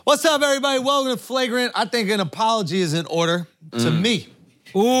What's up, everybody? Welcome to Flagrant. I think an apology is in order to me.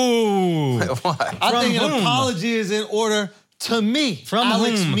 Ooh. What? I think an apology is in order to me. From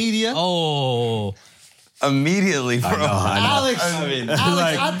Alex whom? Media. Oh. Immediately, bro. Alex, I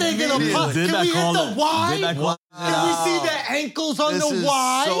I think an apology. Can we hit the Y? Can we see the ankles on This the is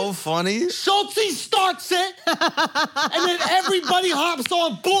Y? so funny. Schulte starts it, and then everybody hops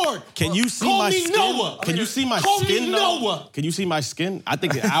on board. Can you see Call my me skin? Noah. Can you see my Call skin? me though? Noah. Can you see my skin? I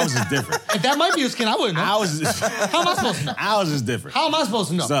think ours is different. If that might be your skin, I wouldn't know. Ours is How am I supposed to know? ours is different. How am I supposed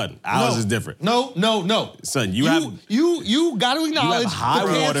to know? Son, ours is different. No. Son, you have You got to acknowledge high the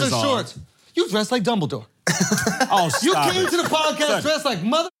pants waters are on. shorts. You dressed like Dumbledore. oh You stop came it. to the podcast Son, dressed like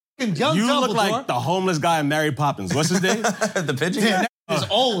motherfucking young You Dumbledore. look like the homeless guy in Mary Poppins. What's his name? The pigeon Damn, guy? that is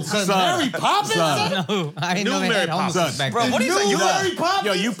old, son. Son. Mary Poppins? Son. No, I didn't New know they Mary had homeless Poppins. back Bro, then. what do you New say? You Mary Poppins?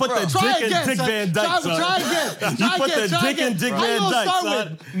 Yo, you put the Try dick again, in Dick son. Van Dyke, son. Try again. You put the Try dick in again. Dick How Van you gonna Dyke, start son.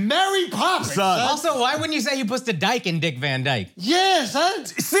 with Mary Poppins, Son. Also, why wouldn't you say you put the dyke in Dick Van Dyke? Yeah, son.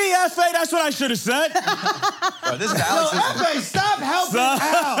 See, F.A., that's what I should have said. Bro, this is Yo, Alex. F.A., stop helping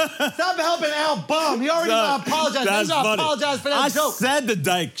Al. Stop helping Al bum. He already Son, apologized. that's He's gonna funny. apologize for that I joke. said the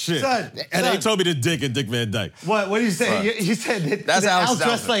Dyke shit. Son, and they son. told me the dick in Dick Van Dyke. What do you say? You said that That's Al Alex's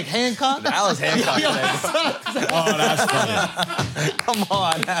dressed outfit. like Hancock? Alex Hancock today. Oh, that's funny. Come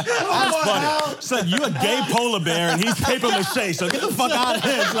on. That's funny. Son, you a gay polar bear and he's paper mache, so get the fuck out of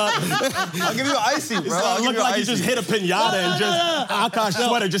here, son. I'll give you an icy, bro. I'll give Look you an like you icy. just hit a pinata and just Akash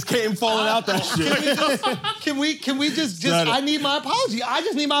sweater just came falling out that shit. Can we just Son. I need my apology. I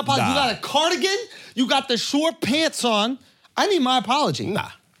just need my apology. You Nah. got a cardigan, you got the short pants on. I need my apology. Nah.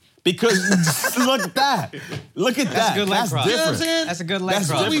 Because look at that. Look at That's that. a good leg That's cross. You know what I'm different. saying? That's a good leg That's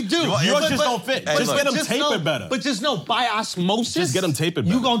cross. What we do. Yours just don't fit. Just get them tapered better. But just know, by osmosis, Just get 'em tapered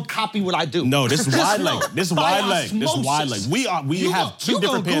You better. gonna copy what I do. No, this is Just wide know, leg. This is by wide leg. This is wide leg. osmosis. We You have go- two you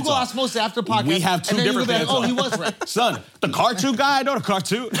different go pants Google on. osmosis after the podcast. We have two and then different you pants go on. back, oh, he was right. Son, the cartoon guy, I know the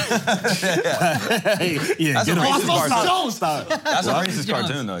cartoon. Hey, yeah, That's get a him. racist Osmosis cartoon. Jones. Stop. That's a racist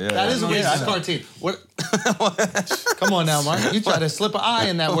cartoon, though. Yeah. That is a racist cartoon. What? Come on now, Mark. You tried to slip an I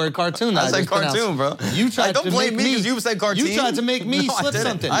in that word cartoon. I said just pronounced. cartoon, bro. You tried Like, don't to blame make me because you said cartoon. You tried to make me No, I slip didn't.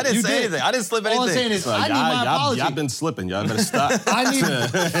 something. I didn't You say did. anything. I didn't slip anything. All I'm saying is, I need my apology. Y'all been slipping. Y'all better stop. I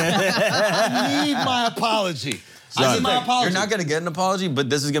need my apology. I need my apology. You're not gonna get an apology, but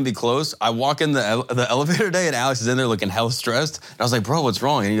this is gonna be close. I walk in the elevator today, and Alex is in there looking hell stressed. And I was like, "Bro, what's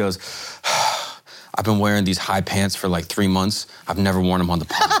wrong?" And he goes, "I've been wearing these high pants for like 3 months. I've never worn them on the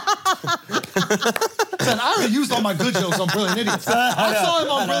pod." Son, I already used all my good jokes on Brilliant Idiots. I saw him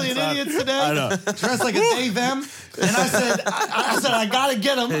on Brilliant Idiots today, I know. dressed like a Dave M. And I said, I gotta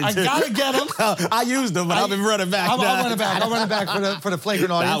get him. I gotta get him. I used them, but I've been running back. I'll run it back. I'll run it back for the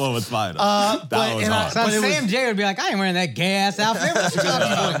flagrant audience. That one was fine. But- that was and hard. So But it was- Sam J would be like, I ain't wearing that gay ass outfit. What you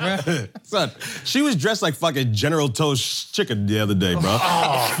talking about, bro? Son, she was dressed like fucking General Toast chicken the other day, bro.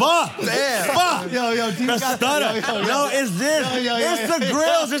 Fuck! Damn. Fuck! Yo, The stutter. No, it's this. It's the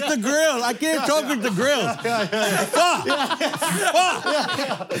grills. It's the grills. I can't talk with the grills. Fuck!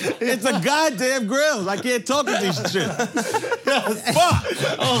 Fuck! It's a goddamn grills. I can't talk with these shit. Fuck!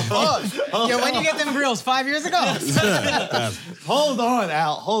 Yo, when you get them grills? 5 years ago? Hold on,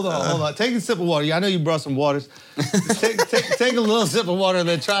 Al. Hold on. Take a sip of water. I know you brought some waters. Take a little sip of water and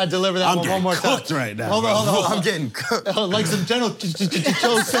then try to deliver that I'm one getting more time. cooked right now. Hold on. I'm getting cooked. Like some General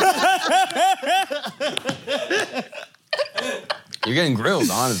Tso's. You're getting grilled,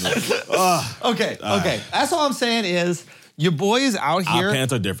 honestly. Okay. That's all I'm saying is your boy is out here. Our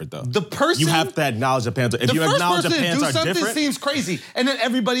pants are different, though. The person. You have to acknowledge the pants. If The you first acknowledge the person to pants do are something different, seems crazy, and then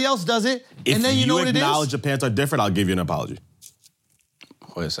everybody else does it, if and then you know what it acknowledge is. the pants are different, I'll give you an apology.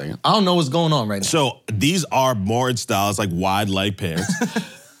 Wait a second. I don't know what's going on right now. So these are more in styles like wide leg pants.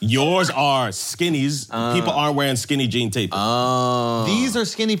 Yours are skinnies. People aren't wearing skinny jean tape. These are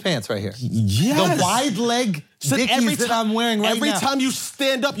skinny pants right here. Yes. The wide leg So Dickies that I'm wearing right every now. time you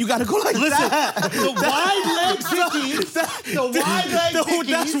stand up, you gotta go like that. The wide leg Dickies. The wide leg Dickies.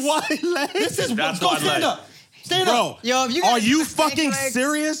 That's wide leg. This is That's go wide stand leg. up. Stand Bro, up. Yo, if you are got you a stank fucking leg-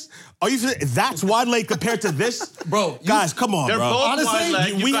 serious? Are you? That's wide leg compared to this, Bro, you- Guys, come on, They're bro. both Honestly, wide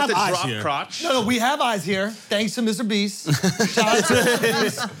leg. we You've got have the eyes drop here. crotch. No, we have eyes here. Thanks to Mr. Beast. Shout out to Mr.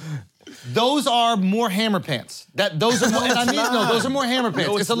 Beast. Those are more hammer pants. Those are more, and I mean, no, those are more hammer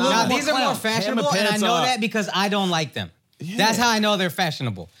pants. It's a little Now, more these are more clown. fashionable, Hammer and I pants know are- that because I don't like them. That's how I know they're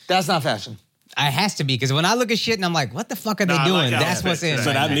fashionable. That's not fashion. I has to be, because when I look at shit and I'm like, what the fuck are they Nah, I doing? like how That's it what's fits. in. So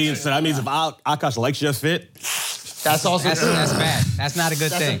right that now. means if Akash likes your fit, That's also That's bad. That's not a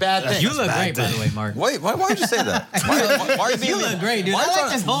good That's thing. a bad thing. You look great, by the way, Mark. Wait, why would you say that? Why are you being You look great, dude. Why are you I like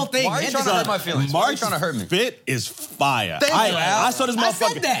trying this whole thing, Why are you man. trying to hurt my feelings? Why are you trying to hurt me? Fit is fire. Thank you, Al. I saw this I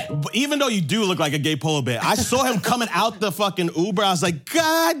motherfucker. said that. But even though you do look like a gay polar bear, I saw him coming out the fucking Uber. I was like,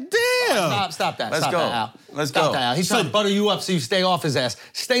 God damn. Stop that. Let's Stop go. that, Al. Let's Stop go. that, Al. He's trying to butter you up so you stay off his ass.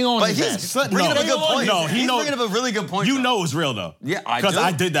 Stay on But his he's ass. bringing up a good point. No, he he's knows. bringing up a really good point. You though. know it's real though. Yeah, I Because do.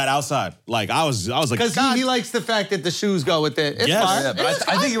 I did that outside. Like I was like, Because God. he likes the fact that the shoes go with it. It's Yes. fine. Yeah, but It is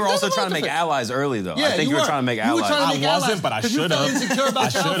I think you were fine. also Nothing trying to wrong make with it. allies early, though. Yeah, I think you were trying to make You were allies. trying to I make allies wasn't, but I 'cause you should felt have. insecure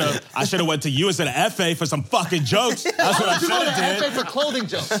about your outfit. I should have went to you instead of FA for some fucking jokes. That's what I Why would you should go to have FA did. for clothing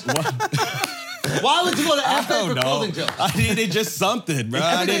jokes? Why would you go to I FA don't for know. clothing jokes? I needed just something, bro.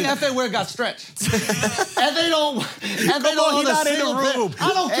 I Everything didn't- FA wear got stretched. FA don't. FA on, don't he own a not in the single bit. room. I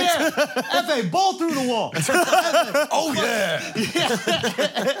don't care. FA ball through the wall. Oh yeah.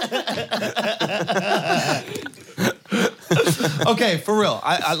 Okay, for real.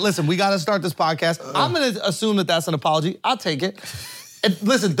 I listen. We got to start this podcast. I'm gonna assume that that's an apology. I'll take it. And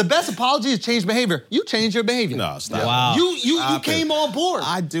listen, the best apology is change behavior. You change your behavior. No, stop. Wow. You Stop came it. on board.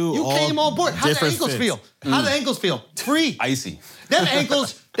 I do You all came on board. How the different ankles fits. feel? How the ankles feel? Free. Icy.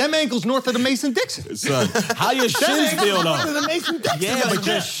 Them ankles north of the Mason-Dixon. Son, how your Them shins ankles feel north of though? the Mason-Dixon. Yeah, but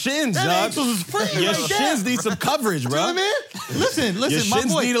your shins, Them dog. ankles is free Your right there. shins need some coverage, You know bro. what I mean? Listen, Your my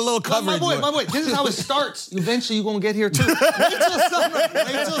shins boy. need a little coverage, My bro. boy. This is how it starts. Eventually, you're gonna get here too. Wait till summer. Wait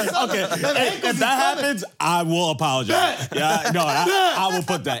till summer. Okay, Them ankles if is that coming. happens, I will apologize. Yeah, no, I will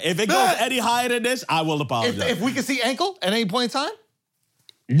put that. If it goes any higher than this, I will apologize. If we can see ankle at any point in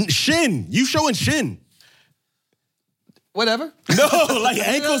time, Shin, you showing shin. whatever. No, like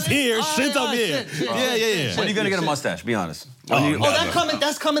ankles I mean? here, Oh, shins yeah, up here. shit. Yeah. When are you gonna get a mustache? Be honest. Oh, When you, no. That's coming.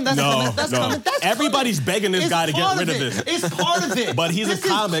 That's coming. That's No, coming. That's no. coming. That's Everybody's coming. begging this It's guy to get part rid of it. this. It's part of it. But he's a This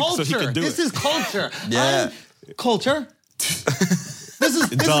is comic, so he culture. can do This it. is culture. Yeah. Culture. This is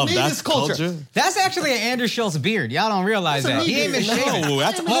Dub, me. that's This culture. That's actually an Andrew Schultz beard. Y'all don't realize That's a that. He me ain't been beard. shaving. No,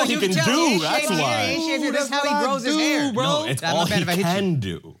 that's all he You can tell he do. ain't That's shaving hair. He why. ain't shaving. That's That's how he what I grows his do, hair. bro. No, it's I'm all not bad he if I hit you. can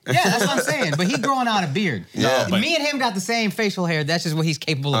do. Yeah, that's what I'm saying. But he growing out a beard. Yeah, but- Me and him got the same facial hair. That's just what he's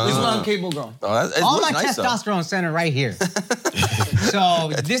capable of This is doing. what I'm capable of growing. Oh, it All looks my nice, though. testosterone center right here.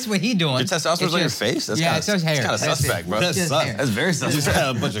 So this what he doing. Your testosterone's It's on your just- face? That's yeah, kinda- it's just hair. That's kind of That's suspect, it. bro. That's Just sus- hair. That's very You just suspect.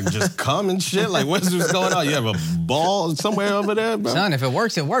 had a bunch of just cum and shit. Like, what's going on? You have a ball somewhere over there, bro? Son, if it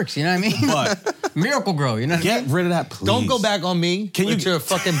works, it works. You know what I mean? But Miracle Grow. You know what I get mean? rid of that, please. Don't go back on me. Can you- with your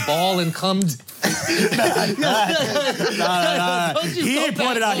fucking ball and cum? Nah. Don't you He go ain't back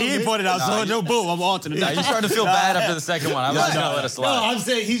pointed out. on He ain't me. pointed out. So no, boom. I'm on to the Nah, next. you started to feel bad after the second one. I was just gonna let it No, slide. I'm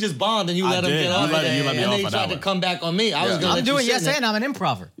saying he just bombed and you I let him did. get You off. let- it, you let me and off then he on that tried to one. come back on me. I was Yeah. gonna I'm let doing you yes sit and I'm an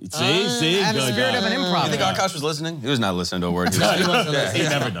improver. See, I have the good spirit guy. of an You improver. think Akash was listening? He was not listening to a word. He He was wasn't listening. He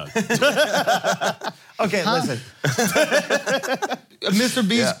never done. Okay, listen. Mr.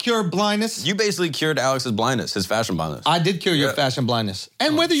 Beast Yeah. cured blindness. You basically cured Alex's blindness, his fashion blindness. I did cure your Yeah. fashion blindness.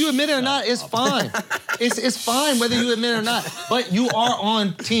 And whether you admit it or not, it's fine. It's fine whether you admit it or not. But you are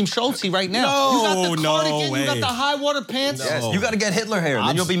on Team Schultz right now. No, you got the no cardigan, you got way. the high water pants. Yes, you got to get Hitler hair,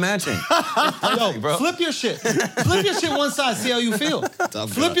 then you'll be matching. Yo, bro. flip your shit. Flip your shit one side, see how you feel.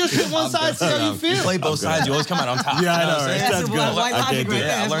 Flip your shit one side, see how you You feel. play both sides, you always come out on top. Yeah, I You know, what I'm right? saying? That's That's a good. white I logic did right good. there.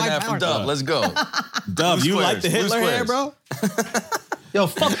 Yeah, I That's learned white that from power. Dub. Let's go. Dub, Blue you like the squares, Hitler blue hair, bro? Yo,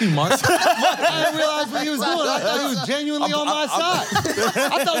 fuck you, Mark. I didn't realize what he was doing. I thought he was genuinely on my side.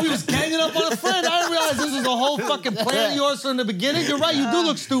 I thought we was ganging up on a friend. I didn't realize this was a whole fucking plan of yours from the beginning. You're right, you do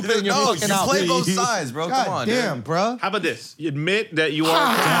look stupid in your No, fucking you play outfit. both sides, bro. Come on, damn, dude. bro. How about this? You admit that you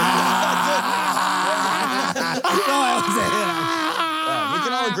are. We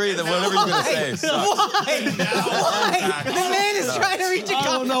can all agree that whatever you're gonna say. sucks. Why? The man is trying to reach a I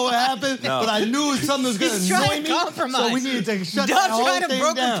don't know what happened, but I knew something was going He's to trying annoy to me. compromise. So we needed to shut Dub's that whole trying to thing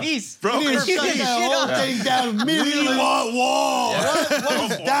broke down. a piece. We need to Broke shut a that piece. whole thing down immediately. We want war. What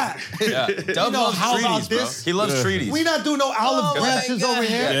was that? Yeah. Dub know loves how about treaties, bro. this? He loves treaties. We not doing no olive branches over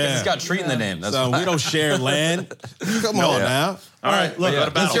here. Yeah, 'cause Yeah. it's got treat in the name. That's So why. we don't share land. Come on Yeah. now. All right, look, Yeah. what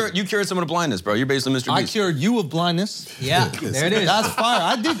about You cured someone of blindness, bro. You're basically Mr. I Beast. cured you of blindness. Yeah, there it is. That's fire.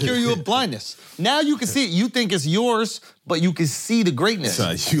 I did cure you of blindness. Now you can see it. You think it's yours, but you can see the greatness.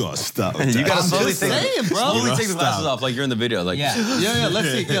 Son, you gonna stop. You gotta I'm slowly just take, saying, bro. slowly You take the gotta glasses stop. off like you're in the video. Like, Yeah. Yeah, let's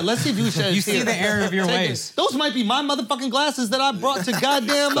see. Yeah, let's see if you should. You see the area of your waist. Those might be my motherfucking glasses that I brought to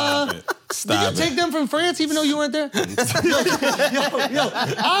goddamn. Stop Did you take them from France even though you weren't there? yo,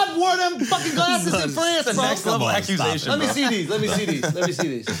 I wore them fucking glasses in France, the bro. next level on, accusation, stop Let me bro. see these. Let me see these. Let me see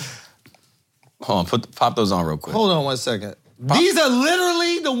these. Hold on, pop those on real quick. Hold on one second. These are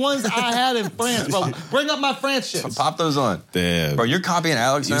literally the ones I had in France, bro. Bring up my France shits. Pop those on. Damn. Bro, you're copying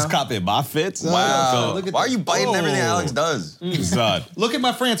Alex You now? just copying my fits? Wow. Look at Why are this. you biting everything Oh. Alex does? Son. Look at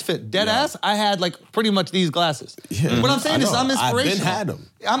my France fit. Dead ass, I had like pretty much these glasses. Yeah. What I'm saying I is know. I'm inspirational. I've been had them.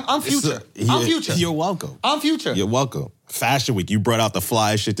 I'm future. I'm future. You're welcome. I'm future. You're welcome. Fashion Week, you brought out the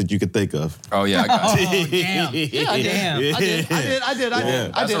flyest shit that you could think of. Oh, yeah, I got you. Oh, damn. Yeah, I did. Damn. I did.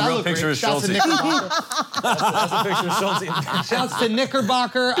 That's a I real look picture great. of Shouts to Schulte. Knickerbocker. That's a picture of Schulte. Shouts to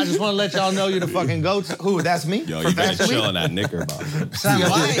Knickerbocker. I just want to let y'all know you're the fucking goats. Who? That's me. Yo, For you better Fashion Week? chill on that Knickerbocker. Son,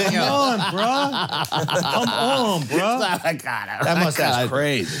 why? Come Yo. on, bro. Come on, bro. That mustache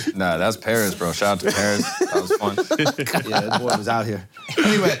crazy. Nah, that's Paris, bro. Shout out to Paris. That was fun. Yeah, that boy was out here.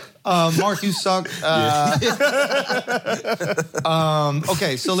 Anyway, Mark, you suck.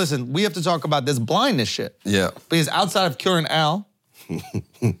 Okay, so listen, we have to talk about this blindness shit. Yeah. Because outside of curing Al,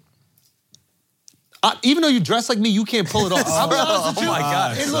 even though you dress like me, you can't pull it off. I'll be honest with you. Oh my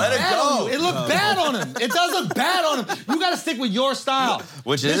God. It looked Let it bad go. on you. It looked bad on him. It does look bad on him. You got to stick with your style.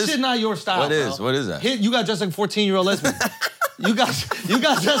 Which this is? shit not your style. What is? bro. What is that? You got dressed like a 14-year-old lesbian. You got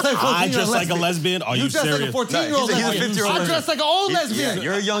dressed like a 14-year-old I lesbian. dress like a lesbian? Are you dress serious? like a 14-year-old No, he's a lesbian. 50-year-old I lesbian. dress like an old Yeah, lesbian.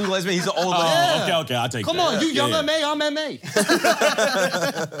 you're a young lesbian. He's an old lesbian. Yeah. Okay, I'll take Come that. on, you young Yeah. MA, I'm MA.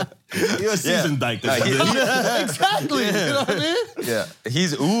 You're a seasoned dyke. No, Exactly. You know what I mean? Yeah.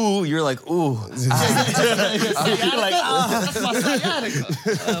 He's ooh. You're like ooh. That's my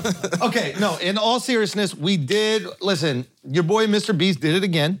sciatica. Okay, no, in all seriousness, we did, listen, your boy Mr. Beast did it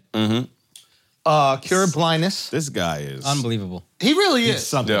again. Cured blindness. This guy is Unbelievable. He really is.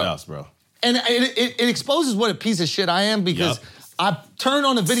 something Yeah. else, bro. And it exposes what a piece of shit I am because Yup. I turned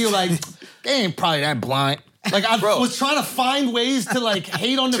on the video like, they ain't probably that blind. Like I Bro. was trying to find ways to like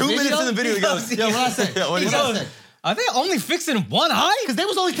hate on the 2 video. minutes in the video, he goes, Yeah, what I say? Yeah, what he said. Are they only fixing one eye? Because they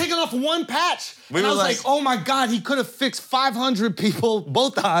was only taking off one patch. We and I were was like, like- oh my God, he could have fixed 500 people,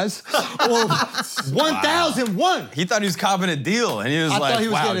 both eyes, or 1,001. He thought he was copping a deal, and he was I thought like, he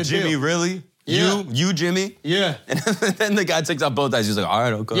was "Wow, getting a Jimmy, deal." really? Yeah. You, Jimmy?" Yeah. And then the guy takes out both eyes. He's like, "All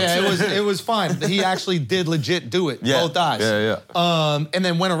right, okay." Yeah, it was fine. He actually did legit do it, Yeah. both eyes. Yeah. And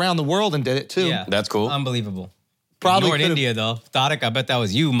then went around the world and did it too. Yeah. That's cool. Unbelievable. Probably Ignored could've- India, though. Tariq, I bet that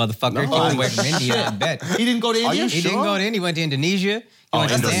was you, motherfucker. He went away from India, I bet. He didn't go to India? He didn't go to India. He went to Indonesia. He went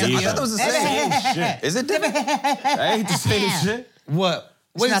to Indonesia. I thought that was the Zambia. same shit. Is it different? I ain't the same shit. What?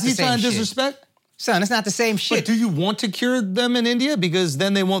 What not is he the same trying to shit. disrespect? Son, it's not the same But shit. do you want to cure them in India? Because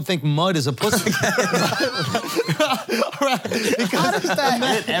then they won't think mud is a pussy. Right. Because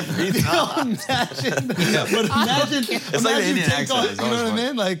imagine, It's like the Indian take accent. on- It's you know always what I funny.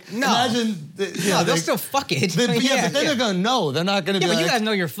 mean? Like, No. imagine. No, they'll still fuck it. But then they're gonna know. They're not gonna Yeah, be but like. you guys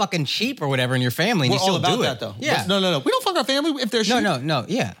know you're fucking sheep or whatever in your family, and we're you still all about do that it. though. Yeah. No. We don't fuck our family if they're sheep. No.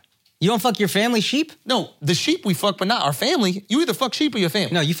 Yeah. You don't fuck your family sheep? No, the sheep we fuck, but not our family. You either fuck sheep or your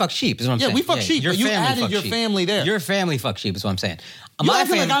family. No, you fuck sheep, is what I'm Yeah, saying. we fuck sheep, Your but you family added fuck your sheep. family there. Your family fuck sheep, is what I'm saying. You My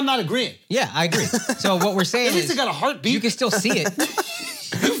acting like family- I'm not agreeing. Yeah, I agree. So what we're saying At least is it got a heartbeat. you can still see it.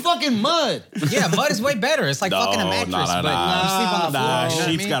 You fucking mud. Yeah, mud is way better. It's like fucking a mattress, but you sleep on the floor. Nah, you know what I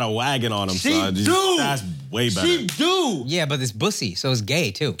sheep's mean? got a wagon on him, Sheep son. do. That's way better. Sheep do. Yeah, but it's bussy, so it's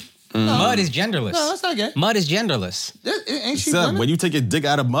gay too. Mud is genderless. No, that's not gay. Mud is genderless. Ain't sheep Son, women? when you take your dick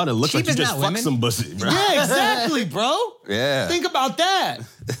out of mud, it looks Sheep like you is just not fucked women. some pussy, bro. Yeah, exactly, bro. Yeah. Think about that.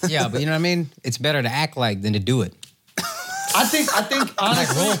 Yeah, but you know what I mean? It's better to act like than to do it. I think Like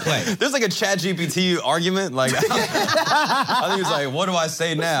honestly. role play. There's like a Chat GPT argument. Like, I think it's like, what do I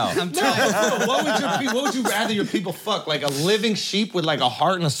say now? I'm telling you. What would you rather your people fuck? Like a living sheep with like a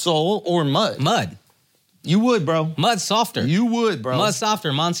heart and a soul, or mud? Mud. You would, bro. Mud's softer. You would, bro. Mud's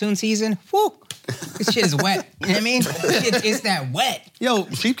softer. Monsoon season. Whoo. This shit is wet. You know what I mean? It's that wet. Yo,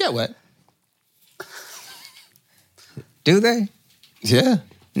 sheep get wet. Do they? Yeah.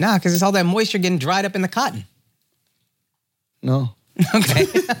 Nah, because it's all that moisture getting dried up in the cotton. No. Okay.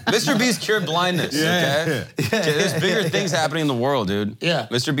 Mr. Beast cured blindness. Okay? There's bigger things happening in the world, dude. Yeah.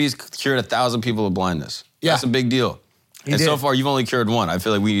 Mr. Beast cured 1,000 people of blindness. Yeah. That's a big deal. And so did. far, you've only cured one. I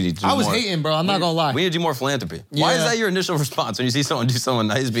feel like we need to do I was more. hating, bro. I'm not gonna lie. We need to do more philanthropy. Why is Yeah. that your initial response when you see someone do someone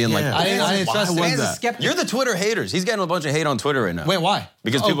nice, being like, I didn't Why trust was it. Man's a that? skeptic. you're the Twitter haters. He's getting a bunch of hate on Twitter right now. Wait, why?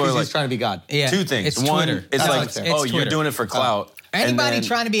 Because people are like- he's trying to be God. Yeah, Two things. It's One, Twitter. it's That's like, what I'm saying. oh, It's you're Twitter. doing it for clout. Anybody and then,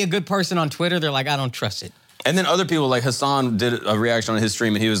 trying to be a good person on Twitter, they're like, I don't trust it. And then other people, like Hassan did a reaction on his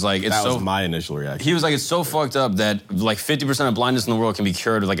stream, and he was like, it's That so... was my initial reaction. He was like, it's so fucked up that like 50% of blindness in the world can be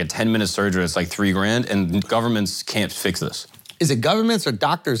cured with like a 10-minute surgery. It's like $3,000, and governments can't fix this. Is it governments or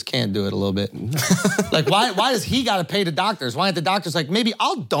doctors can't do it a little bit? Like, why does he got to pay the doctors? Why aren't the doctors like, maybe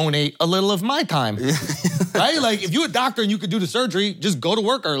I'll donate a little of my time? Right? Like, if you're a doctor and you could do the surgery, just go to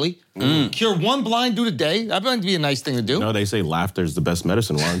work early, cure one blind dude a day. That might be a nice thing to do. No, they say laughter is the best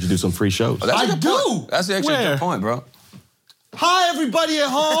medicine. Why don't you do some free shows? Oh, that's a I good do. point. That's actually a good point, bro. Hi, everybody at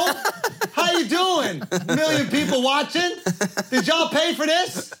home. How you doing? A million people watching. Did y'all pay for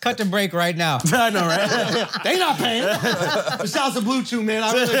this? Cut the break right now. I know, right? They not paying. But shouts to Blue Chew, man.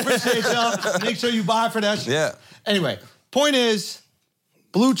 I really appreciate y'all. Make sure you buy for that shit. Yeah. Anyway, point is,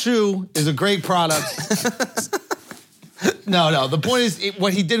 Blue Chew is a great product. No. The point is,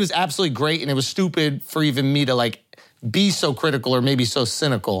 what he did was absolutely great, and it was stupid for even me to like be so critical or maybe so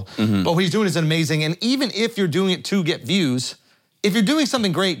cynical. But what he's doing is amazing, and even if you're doing it to get views, if you're doing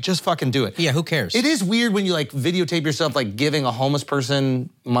something great, just fucking do it. Yeah, who cares? It is weird when you like videotape yourself like giving a homeless person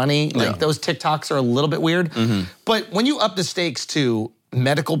money. Like those TikToks are a little bit weird. But when you up the stakes to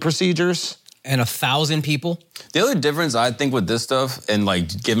medical procedures, And 1,000 people. The other difference I think with this stuff and like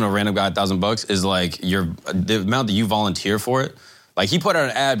giving a random guy $1,000 is like the amount that you volunteer for it. Like he put out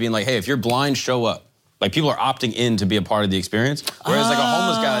an ad being like, hey, if you're blind, show up. Like people are opting in to be a part of the experience. Whereas like a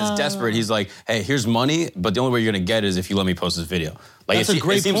homeless guy that's desperate, he's like, hey, here's money, but the only way you're gonna get it is if you let me post this video. Like That's a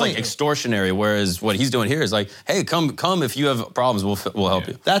great it seems point. like extortionary, whereas what he's doing here is like, hey, come if you have problems, we'll help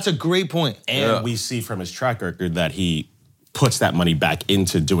you. that's a great point. And we see from his track record that he puts that money back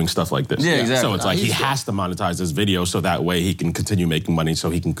into doing stuff like this. Yeah, exactly. So it's like he He's good. has to monetize this video so that way he can continue making money so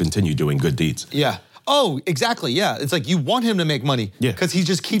he can continue doing good deeds. Yeah. Oh, exactly. Yeah. It's like you want him to make money. Yeah. Because he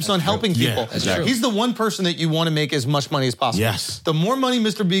just keeps on helping Yeah, people. that's true. He's the one person that you want to make as much money as possible. Yes. The more money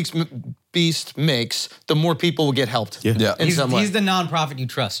Mr. Beast makes, the more people will get helped. Yeah. In some way. He's the nonprofit you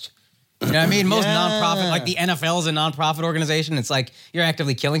trust. You know what I mean? Most nonprofit, like the NFL is a nonprofit organization. It's like you're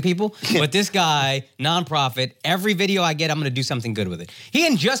actively killing people. But this guy, nonprofit, every video I get, I'm going to do something good with it. He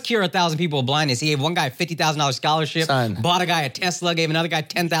didn't just cure 1,000 people with blindness. He gave one guy a $50,000 scholarship, Son. bought a guy a Tesla, gave another guy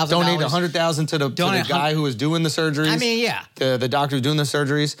 $10,000. Donate $100,000 to the Donate guy who was doing the surgeries. I mean, yeah. The doctor who's doing the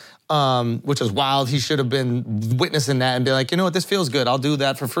surgeries, which was wild. He should have been witnessing that and be like, you know what, this feels good. I'll do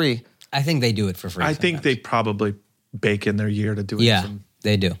that for free. I think they do it for free. I think they probably bake in their year to do Yeah, some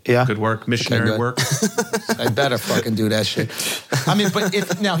they do. Yeah. good work, missionary good. work. I better fucking do that shit. I mean,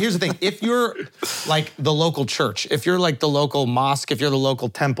 but now here's the thing. If you're like the local church, if you're like the local mosque, if you're the local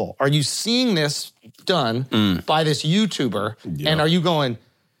temple, are you seeing this done by this YouTuber? Yeah. And are you going,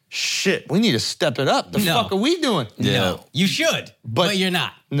 shit, we need to step it up. The No. fuck are we doing? Yeah. No, you should, but you're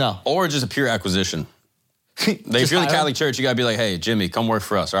not. No. Or just a pure acquisition. Like if you're the Catholic Church, you gotta be like, hey, Jimmy, come work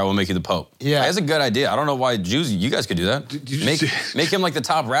for us. All right, we'll make you the Pope. Yeah. Like, that's a good idea. I don't know why Jews, you guys could do that. Make him like the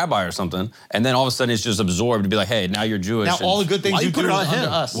top rabbi or something. And then all of a sudden it's just absorbed to be like, hey, now you're Jewish. Now and- all the good things Why you you put do it are on under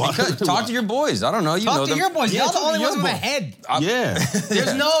him? us. Why? Because talk to your boys. I don't know. You know Talk to them. your boys. Yeah, Y'all the talk to only your ones with a boys. head. Yeah.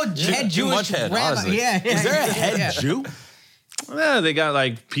 There's no head too Jewish much head, rabbi. honestly. Yeah. Is there a head yeah. Jew? Yeah, they got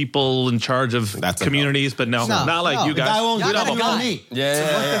like people in charge of That's a communities, but no, No, not like no. you The guys. guy who owns Y'all got a guy. WME.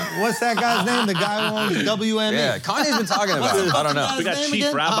 Yeah. What's that guy's name? The guy who owns WME. Yeah, Kanye's been talking about it. I don't know. We got His name chief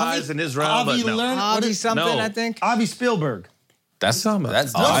again? rabbis in Israel, but no. Avi something, No. I think. Avi Spielberg. That's about?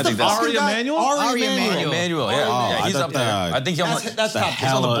 I think that's Ari Emanuel? Ari Emanuel. Emanuel. Emmanuel. Yeah, Oh, yeah, I he's thought up there. that- I think he's That's top.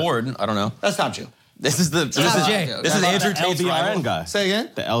 he's on the board. I don't know. That's top Jew. This is Jay. Andrew Tate's LVRN rival. guy. Say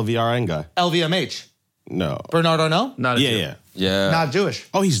again? The LVRN guy. LVMH. No. Bernard Arnault? Not a Yeah, Jew. yeah. Yeah. Not Jewish.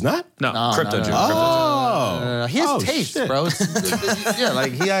 Oh, he's not? No. Crypto Jew. Oh. He has Oh, taste, shit. bro. Yeah,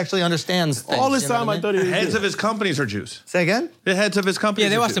 like he actually understands things. All this you know time what I thought he was Heads Jew. of his companies are Jews. Say again? The heads of his companies Yeah,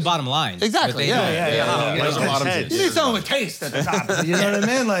 they are watch Jews. the bottom line. Exactly. But they Yeah, don't. Those are bottom Heads. Jews. You need someone with taste at the top. You know what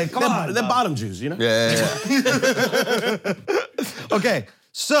I mean? Like, come on. They're bottom Jews, you know? Yeah. Okay,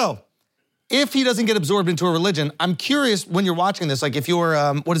 so if he doesn't get absorbed into a religion, I'm curious when you're watching this, like if you're,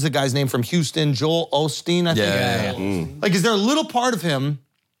 what is the guy's name from Houston? Joel Osteen, I think. Yeah. Like, is there a little part of him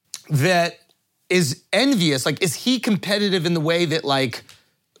that is envious? Like, is he competitive in the way that, like,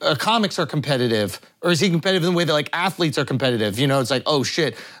 comics are competitive? Or is he competitive in the way that, like, athletes are competitive? You know, it's like, oh,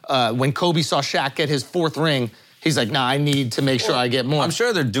 shit, when Kobe saw Shaq get his 4th ring, he's like, nah, I need to make sure I get more. I'm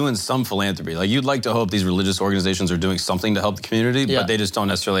sure they're doing some philanthropy. Like you'd like to hope these religious organizations are doing something to help the community, Yeah. but they just don't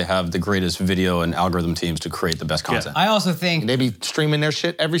necessarily have the greatest video and algorithm teams to create the best content. I also think They be streaming their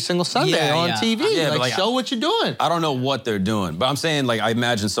shit every single Sunday Yeah, on yeah. TV. Yeah, but, like, like, show what you're doing. I don't know what they're doing, but I'm saying, like, I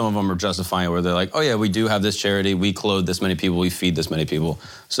imagine some of them are justifying it where they're like, oh yeah, we do have this charity, we clothe this many people, we feed this many people.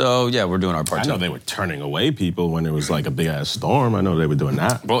 So yeah, we're doing our part I too. know they were turning away people when it was like a big ass storm. I know they were doing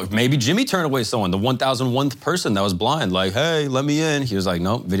that. Well, maybe Jimmy turned away someone, the 1,001th person person that was blind. Like, hey, let me in. He was like,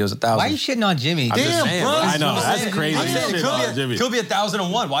 nope, video's 1,000. Why are you shitting on Jimmy? I'm just Damn, saying, bro. I know, I'm that's saying. crazy I'm saying shit it about Jimmy. could be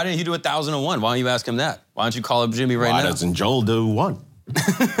 1,001. Why didn't he do 1,001? Why don't you ask him that? Why don't you call up Jimmy right Why now? doesn't Joel do one?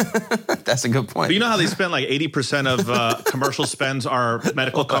 That's a good point. But you know how they spend like 80% of commercial spends are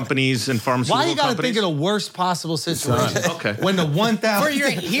medical companies and pharmaceutical Why you got to companies? think of the worst possible situation? Okay. When the 1,000 For your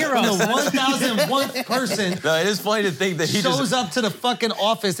hero, when the son. 1,001th person No, it is funny to think that he shows just. up to the fucking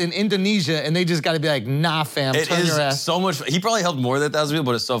office in Indonesia and they just got to be like, nah, fam, It turn is your ass. so much. He probably helped more than 1,000 people,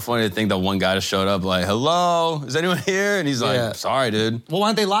 but it's so funny to think that one guy just showed up like, hello, is anyone here? And he's like, Yeah. sorry, dude. Well, why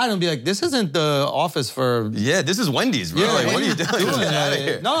don't they lie to him and be like, this isn't the office for... Yeah, this is Wendy's, bro. Like, what are you doing? Get out of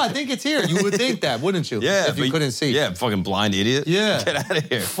here. No, I think it's here. You would think that, wouldn't you? Yeah, If you but- couldn't see. Yeah, fucking blind idiot. Yeah. Get out of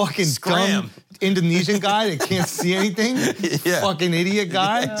here. Fucking Scram. dumb Indonesian guy that can't see anything. Yeah. Fucking idiot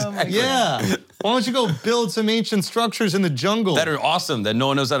guy. Yeah. Why don't you go build some ancient structures in the jungle? That are awesome that no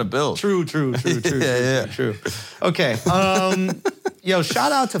one knows how to build. True. Yeah. True. Okay. Yo,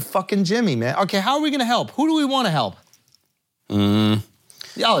 shout out to fucking Jimmy, man. Okay, how are we gonna help? Who do we want to help?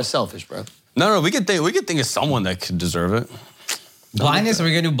 Y'all are selfish, bro. No, we could think of someone that could deserve it. Blindness? Are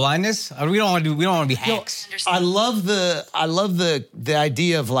we gonna do blindness? We don't want to be hacks. I love the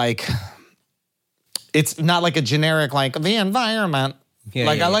idea of like, it's not like a generic like the environment. Yeah,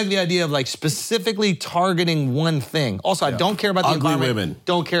 I yeah. like the idea of like specifically targeting one thing. Also, I don't care about the Ugly environment. women.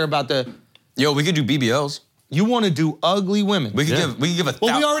 Don't care about the. Yo, we could do BBLs. You want to do ugly women. We could give a.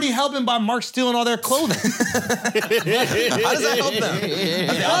 Well, we already help them by Mark stealing all their clothing. How does that help them?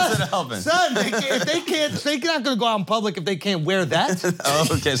 That's the opposite of helping. Son, they're not going to go out in public if they can't wear that. Oh,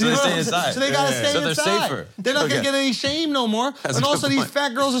 okay, so they stay inside. So they got to stay So they're inside. safer. They're not going Okay. to get any shame no more. That's And a also, good these point. fat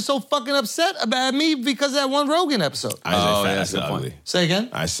girls are so fucking upset about me because of that one Rogan episode. I didn't Oh, say yeah, fat, I that's a said good point. ugly. Say again?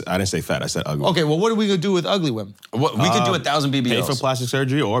 I didn't say fat, I said ugly. Okay, well, what are we going to do with ugly women? We could do 1,000 BBLs. Pay for plastic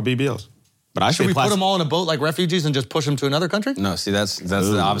surgery or BBLs. But I Should say we put plastic. them all in a boat like refugees and just push them to another country? No, see, that's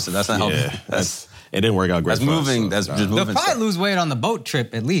the opposite. That's not helping. Yeah, it didn't work out great. That's for us, moving. so That's sorry. just They'll moving. probably stuff. lose weight on the boat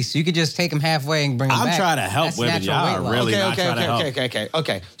trip at least. You could just take them halfway and bring them I'm back. trying to help That's women. natural Y'all weight are loss. really not trying to help.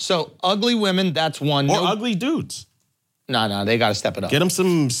 Okay. So ugly women, that's one. Or ugly dudes. No, they got to step it up. Get them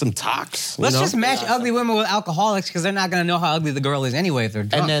some tox. Let's you know? just match ugly women with alcoholics because they're not going to know how ugly the girl is anyway if they're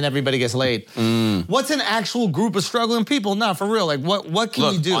drunk. And then everybody gets laid. What's an actual group of struggling people? No, for real. Like, what can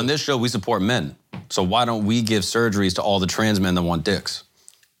Look, we do? on this show, we support men. So why don't we give surgeries to all the trans men that want dicks?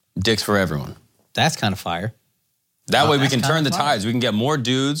 Dicks for everyone. That's kind of fire. That way we that's can kinda turn the fun. tides. We can get more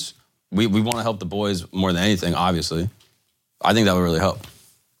dudes. We want to help the boys more than anything, obviously. I think that would really help.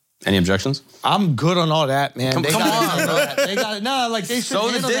 Any objections? I'm good on all that, man. Come They on, handle bro. that. They got no, like they should Sew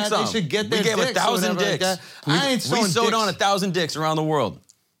the handle dicks that. on. They should get their We gave dicks or 1,000 whatever like dicks. that. I ain't We sewing sewed dicks. on 1,000 dicks around the world.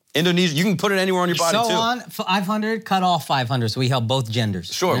 Indonesia, you can put it anywhere on your body So too. on 500, cut off 500 so we help both genders.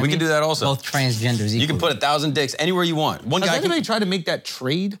 Sure, You know we what can I mean? do that also. Both transgenders equally. You can put 1,000 dicks anywhere you want. One Has guy anybody can. tried to make that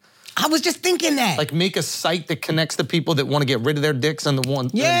trade? I was just thinking that. Like make a site that connects the people that want to get rid of their dicks and the people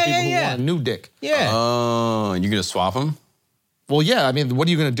who want a new dick. yeah. Oh, you gonna swap them? Well, yeah. I mean, what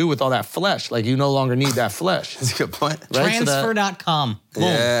are you going to do with all that flesh? Like, you no longer need that flesh. That's a good point. Right? So that- Transfer.com. Boom.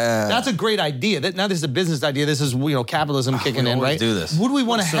 Yeah. That's a great idea. Now this is a business idea. This is, capitalism kicking in, always right? do this. Who do we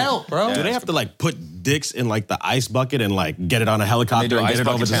want to help, bro? Do they have to like put dicks in like the ice bucket and like get it on a helicopter do and ice get it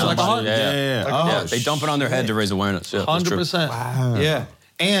over bucket to challenge. somebody? Like a heart? Yeah. Yeah, they dump it on their head to raise awareness. Yeah, that's true. 100%. Wow. Yeah.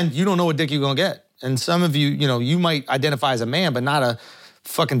 And you don't know what dick you're going to get. And some of you, you might identify as a man, but not a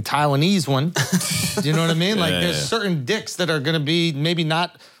fucking Taiwanese one. Do you know what I mean? Like, there's certain dicks that are going to be maybe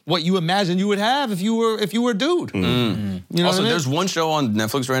not what you imagine you would have if you were a dude. You know Also, what I mean? there's one show on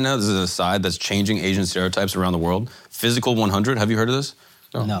Netflix right now. This is a side that's changing Asian stereotypes around the world. Physical 100. Have you heard of this?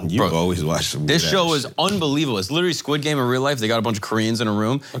 No. You Bro, always watch some This weird show ass is unbelievable. It's literally Squid Game in real life. They got a bunch of Koreans in a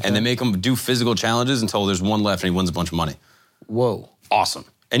room, and they make them do physical challenges until there's one left, and he wins a bunch of money. Whoa. Awesome.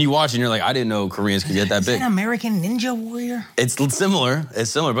 And you watch, and you're like, I didn't know Koreans could get that Is big. that American Ninja Warrior? It's similar,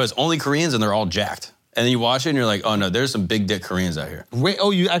 but it's only Koreans, and they're all jacked. And then you watch it, and you're like, oh no, there's some big dick Koreans out here. Wait,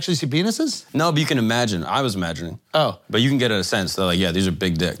 you actually see penises? No, but you can imagine. I was imagining. Oh. But you can get a sense that, like, yeah, these are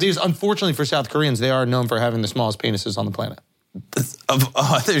big dicks. These, unfortunately for South Koreans, they are known for having the smallest penises on the planet. I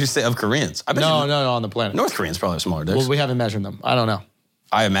thought you say of Koreans. I bet No, you on the planet. North Koreans probably have smaller dicks. Well, we haven't measured them. I don't know.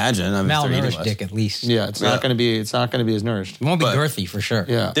 I imagine. I mean, if they're eating Malnourished less. dick at least. Yeah, it's not going to be as nourished. It won't be But- girthy for sure.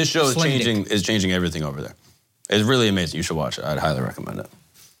 Yeah. This show Slim dick. is changing everything over there. It's really amazing. You should watch it. I'd highly recommend it.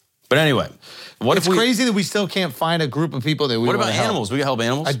 But anyway, what It's if we? crazy that we still can't find a group of people that we What wanna about help. animals? We can help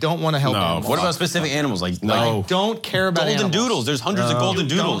animals. I don't want to help No. animals. What about specific animals? Like No. Don't care about golden animals. doodles. There's hundreds of golden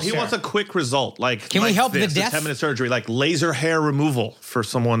doodles. He wants a quick result. Like, Can we like help the this, a deaf? 10-minute surgery, like laser hair removal for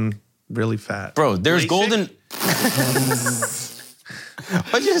someone really fat. Bro, there's LASIK? golden.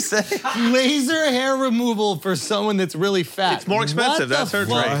 What'd you say? Laser hair removal for someone that's really fat. It's more expensive. What That's the her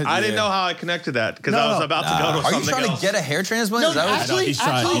fuck? trade. I didn't know how I connected that because I was about to go to Are you something trying else. to get a hair transplant? No, Is that what- actually, he's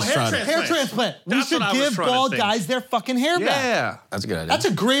trying- actually, he's trying. hair transplant. We That's should what I was give trying to bald think. guys their fucking hair back. Yeah. That's a good idea. That's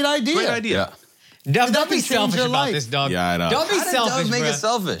a great idea. Great idea. Yeah. Don't That be could change selfish your about life. this, dog. Yeah, I know. Don't be How did selfish, Doug make bro. it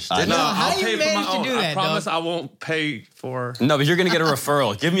selfish? I Didn't know. he? How I'll do you pay for manage my to own. do that, I promise dog? I won't pay for. No, but you're gonna get a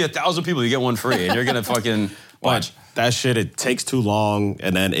referral. Give me 1,000 people, you get one free, and you're gonna fucking watch. But that shit, it takes too long,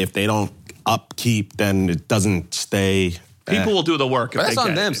 and then if they don't upkeep, then it doesn't stay. People will do the work. But if that's they on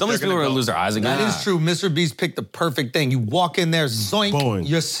get them. it. Some of these They're people are gonna gonna go. lose their eyes again. That is true. Mr. Beast picked the perfect thing. You walk in there, zoink, Boing.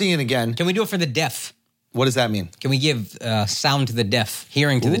 you're seeing again. Can we do it for the deaf? What does that mean? Can we give sound to the deaf,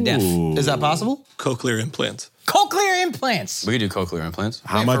 hearing to the deaf? Is that possible? Cochlear implants. Cochlear implants. We could do cochlear implants.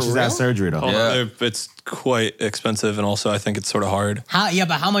 How much is that surgery, though? Yeah. It's quite expensive, and also I think it's sort of hard. But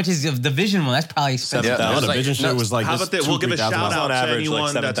how much is the vision one? That's probably expensive. Yeah. No, It's the like- vision shit no, was like How this about that? We'll give a shout out On to average, like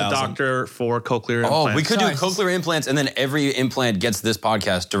anyone that's a 7,000. doctor for cochlear implants. Oh, we could do Sorry. cochlear implants, and then every implant gets this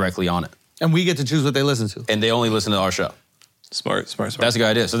podcast directly on it, And we get to choose what they listen to. and they only listen to our show. Smart. That's a good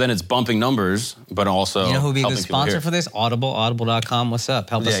idea. So then it's bumping numbers, but also You know who would be a helping good people sponsor hear. for this? Audible. Audible.com. What's up?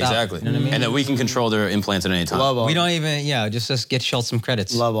 Help Yeah, us out. exactly. You know what I mean? And then we can control their implants at any time. Love Audible. We don't even, just get Schultz some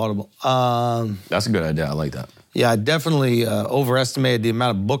credits. Love Audible. That's a good idea. I like that. Yeah, I definitely overestimated the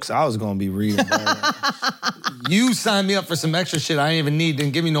amount of books I was going to be reading. You signed me up for some extra shit I didn't even need,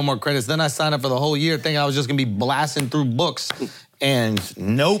 didn't give me no more credits. Then I signed up for the whole year thinking I was just going to be blasting through books. And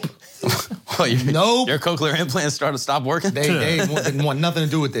nope. Nope. Your cochlear implants stop working? They want nothing to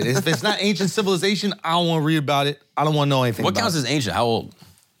do with it. If it's not ancient civilization, I don't want to read about it. I don't want to know anything What about counts it. as ancient? How old?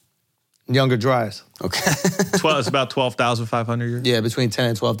 Younger Dryas. Okay. It's about 12,500 years. Yeah, between 10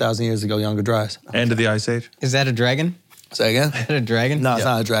 and 12,000 years ago, Younger Dryas. End of the Ice Age. Is that a dragon? Say again? Is that a dragon? No, it's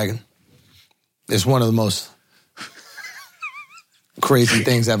not a dragon. It's one of the most crazy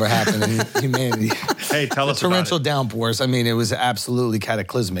things ever happened in humanity. Hey, tell us about Torrential it. downpours. I mean, it was absolutely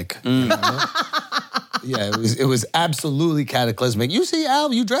cataclysmic. You know? Yeah, it was absolutely cataclysmic. You see,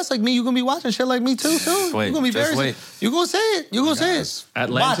 Al, you dress like me, you're gonna be watching shit like me too soon. Wait, you're gonna be just very wait. You're gonna say it. You're gonna say it.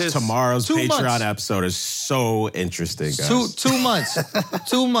 Atlantis. Tomorrow's 2 Patreon months. episode is so interesting, guys. 2 months.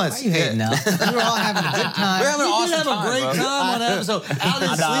 2 months. Why you hating now? We were all having a good time. We're having an We did awesome have a great bro. time on that episode. Al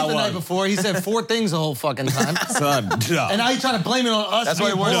didn't sleep the night before. He said 4 things the whole fucking time. Son, no. And now you're trying to blame it on us. That's why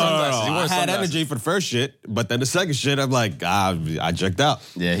he being wore bored. sunglasses. He wore I had sunglasses. energy for the first shit, but then the second shit, I'm like, I checked out.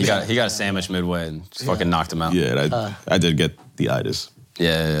 Yeah, he got a sandwich midway and just fucking knocked him out. Yeah, I did get the itis.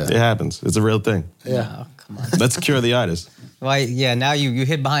 Yeah. It happens. It's a real thing. Yeah. Oh, come on. Let's cure the itis. Why? Yeah, now you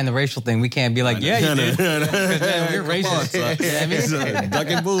hid behind the racial thing. We can't be like, yeah, you did. 'Cause then we're racist. You know what I mean? Duck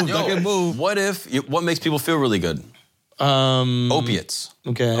and move, duck and move. What makes people feel really good? Opiates.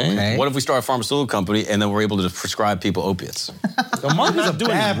 Okay. Okay. What if we start a pharmaceutical company and then we're able to prescribe people opiates? So Mark is a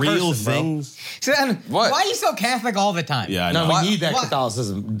Doing bad real person, bro. things. So then, What? why are you so Catholic all the time? Yeah, I No, know. we need that Why-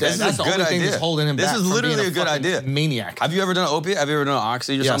 Catholicism. This is That's a the good only thing idea. that's holding him This back. is from literally being a good fucking idea. Maniac. Have you ever done an opiate? Have you ever done an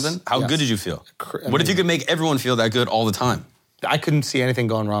oxy or Yes. something? How Yes. good did you feel? What if you Amazing. could make everyone feel that good all the time? I couldn't see anything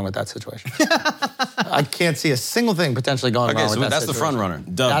going wrong with that situation. I can't see a single thing potentially going Okay, wrong so with that that's the situation. front runner.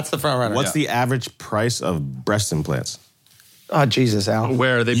 Doug, That's the front runner. What's the average price of breast implants? Oh, Jesus, Al.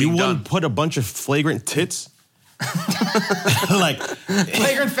 Where are they You being wouldn't done? put a bunch of flagrant tits, like,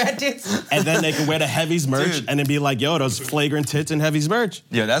 Flagrant fat tits? and then they can wear the Heavies merch, Dude. and then be like, "Yo, those flagrant tits and Heavies merch."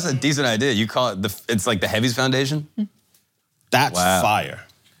 Yeah, that's a decent idea. You call it it's like the Heavies Foundation? That's Wow. fire.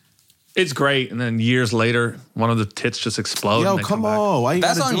 It's great, and then years later, one of the tits just explodes. Yo, and they come back. on. Why you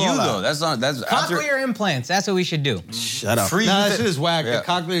That's gotta on do all you that? though. That's after Cochlear implants. That's what we should do. Shut up. free. No, that shit is whack. Yeah. The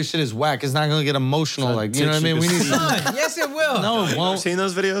cochlear shit is whack. It's not going to get emotional. Like, you know what I mean? We need some... Son, yes, it will. No, it won't. Seen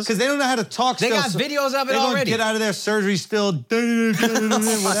those videos? Because they don't know how to talk They still. got videos of it They're gonna already. get out of their surgery still,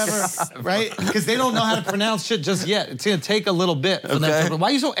 whatever, right? Because they don't know how to pronounce shit just yet. It's going to take a little bit for them Okay. to... Why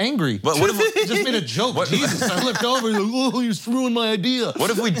are you so angry? But what if You just made a joke. Jesus, I looked over and like, oh, you ruined my idea. what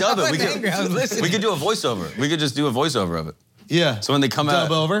if we dub it? I wasn't angry, I was listening. We could do a voiceover. We could just do a voiceover of it. Yeah. So when they come out,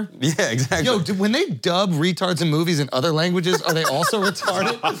 Dub over? Yeah, exactly. Yo, when they dub retards in movies in other languages, are they also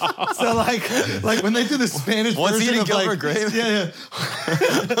retarded? So like when they do the Spanish What's version eating of Gilbert like, Grape? Yeah.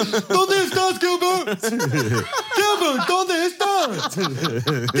 ¿Dónde estás, Gilbert? Gilbert, ¿dónde estás?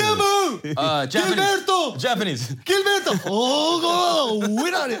 Gilbert, Japanese. Gilberto, Japanese. Gilberto. Oh,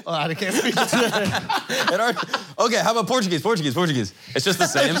 win on it. Oh, I can't speak. Okay, how about Portuguese? Portuguese. It's just the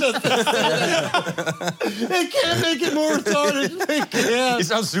same. They can't make it more retarded. They He can't.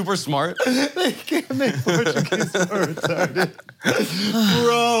 sounds super smart. They can't make Portuguese more retarded.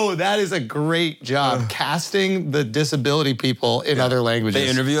 Bro, that is a great job casting the disability people in other languages. They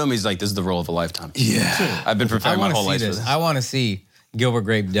interview him. He's like, "This is the role of a lifetime." Yeah. I've been I preparing my want to whole see life for this. this. I want to see Gilbert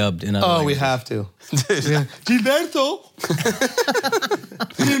Grape dubbed in other Oh, we languages. have to. Gilberto.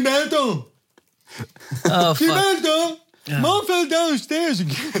 Gilberto. Oh, fuck. Gilberto. Mom fell downstairs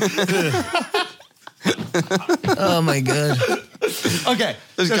again. Oh, my God. Okay.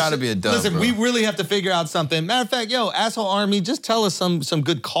 There's gotta be a dub, Listen, bro. we really have to figure out something. Matter of fact, Asshole Army, just tell us some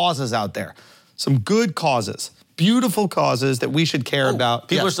good causes out there. Some good causes. Beautiful causes that we should care about.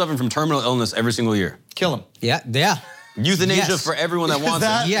 People Yeah. are suffering from terminal illness every single year. Kill them. Yeah. Euthanasia Yes. for everyone that wants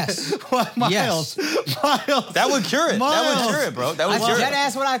that- it. Yes. Miles. Miles. That would cure it. That Miles. would cure it, bro. That would That's cure dead it.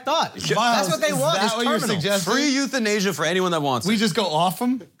 ass what I thought. Miles, That's what they want. Is Is that what you're terminal. suggesting? Free euthanasia for anyone that wants We it. just go off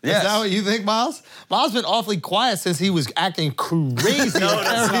him? Yes. Is that what you think, Miles? Miles been awfully quiet since he was acting crazy. No, at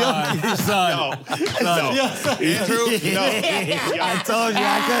that's karaoke. Son, Andrew, no. I told you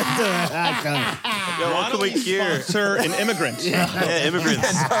I couldn't do it. Yo, what can we cure? Sir, an immigrant. Yeah,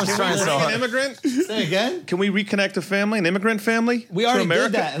 immigrants. I was trying so An hard. immigrant? Say again? Can we reconnect a family, an immigrant family? We to already America?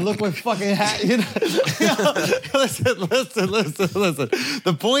 did that, and look what fucking happened. Listen.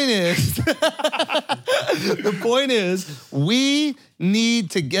 The point is, we need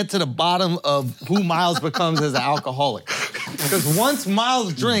to get to the bottom of who Miles becomes as an alcoholic. Because once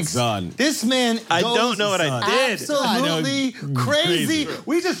Miles drinks, Son. this man I goes don't know what I did. absolutely crazy.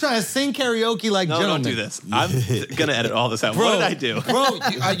 We just trying to sing karaoke like No, gentlemen. don't do this. I'm gonna edit all this out. Bro, What did I do?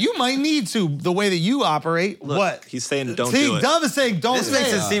 Bro, you might need to, the way that you operate. Look, what? He's saying don't See, do it. Dove is saying don't This say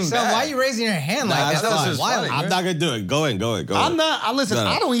makes it seem So bad. why are you raising your hand like Nah, that? that's That's just wild. funny. I'm not gonna do it. Go in. I'm not. Listen, No.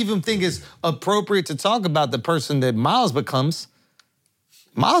 I don't even think it's appropriate to talk about the person that Miles becomes.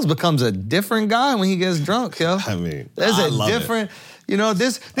 Miles becomes a different guy when he gets drunk, yo. I mean, There's I a love it. different,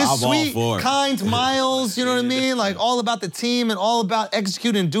 this I'm all sweet, for it. kind Miles, you know what I mean? Like all about the team and all about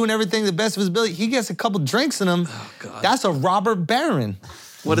executing and doing everything the best of his ability. He gets a couple drinks in him. Oh, God. That's a Robert Baron.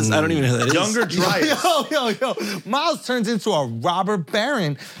 What is? I don't even know who that is. Younger Dryas. Yo. Miles turns into a Robert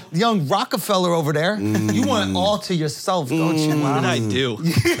Baron, young Rockefeller over there. You want it all to yourself, don't you, What Miles? did I do?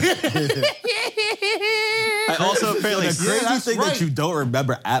 I also apparently. The crazy that's thing right. that you don't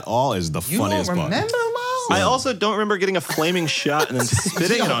remember at all is the You funniest don't part. remember, Miles? I also don't remember getting a flaming shot and then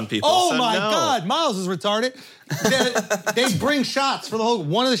spitting it on people. Oh so my no. God, Miles is retarded. They bring shots for the whole.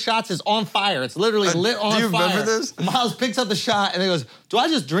 One of the shots is on fire. It's literally lit on fire. do you remember this? Miles picks up the shot and he goes, "Do I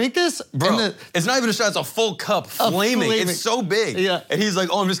just drink this?" Bro, And it's not even a shot, it's a full cup, flaming. flaming. It's so big. Yeah. And he's like,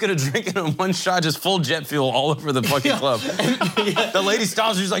 oh, I'm just gonna drink it in one shot, just full jet fuel all over the fucking club. The lady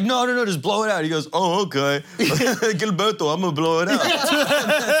stops, she's like, no, just blow it out. He goes, oh, okay. Gilberto, I'm gonna blow it out.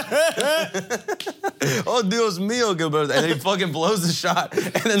 Oh, Dios mío, Gilberto. And then he fucking blows the shot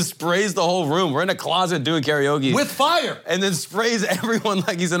and then sprays the whole room. We're in a closet doing karaoke. with fire. and then sprays everyone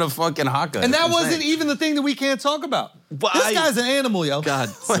like he's in a fucking haka. And that It's wasn't insane. even the thing that we can't talk about. But This guy's an animal, yo. God.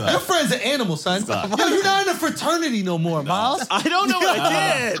 Your friend's an animal, son. Yo, you're not in a fraternity no more, Miles. I don't know what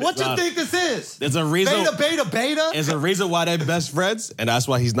I did. What you think this is? There's a reason. Beta? There's a reason why they're best friends, and that's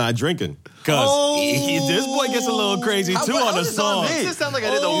why he's not drinking. Cause this boy gets a little crazy too How on the is it on song. me? Does this sound like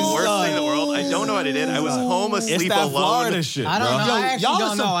I did the worst thing in the world? I don't know what I did. I was home It's asleep that alone. Florida shit, I don't bro. know. Yo, I actually y'all don't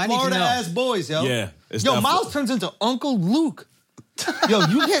are know. some I need to Florida know. ass boys, yo. Yeah, it's Yo, that Miles turns into Uncle Luke. Yo,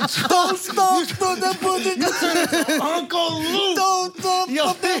 you get stop that pussy. Uncle Luke. Don't. Yo,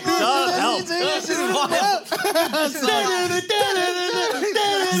 help.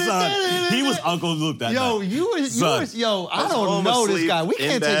 Son, he was Uncle Luke that Yo, night. you Son. was, yo, I was don't home know this asleep guy. We in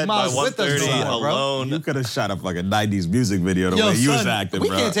can't bed take Miles by with us 1:30 no more, bro. alone. You could have shot up like a 90s music video the way you was son, acting, we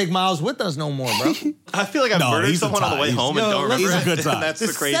bro. can't take Miles with us no more, bro. I feel like I No, murdered he's a someone on the tie. way He's- home and Yo, don't remember he's a it. good time. That's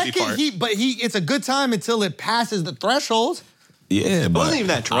the crazy second part. it's a good time until it passes the threshold. Yeah, I but wasn't even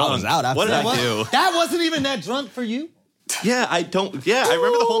that drunk. I was out after What did that. I do? That wasn't even that drunk for you. Yeah, I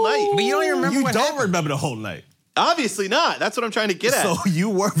remember the whole night. But you don't even remember You what don't happened. remember the whole night. Obviously not. That's what I'm trying to get at. So you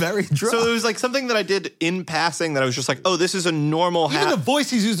were very drunk. So it was like something that I did in passing that I was just like, oh, this is a normal Even the habit. voice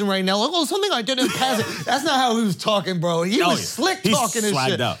he's using right now, like, oh, something I did in passing. That's not how he was talking, bro. He Oh, was yeah. slick He's talking and swagged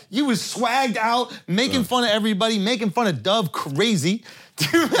shit. out. He was swagged out, making fun of everybody, making fun of Dove crazy. Do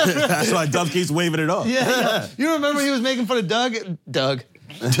you remember? That's why Dove keeps waving it off. Yeah. You remember he was making fun of Doug?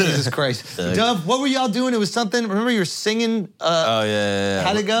 Jesus Christ. Dove, what were y'all doing? It was something, remember you were singing, Oh, yeah.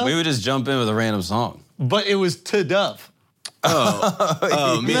 How'd it go? We would just jump in with a random song. but it was to Dove.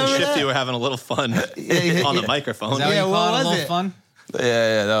 Oh, me and Remember Shifty that? were having a little fun yeah, on the yeah. microphone. Is that Yeah, what you what call it? was A little it? fun?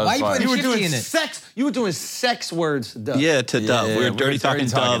 Yeah, that was Why you fun. putting You were Shifty doing in it. sex. You were doing sex words, Dove. Yeah, to Dove. yeah, We were we dirty were talking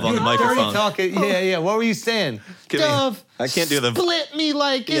dirty talking. Dove on You the were dirty microphone. talking. Yeah. What were you saying? Give me- Dove. I can't do the- Split me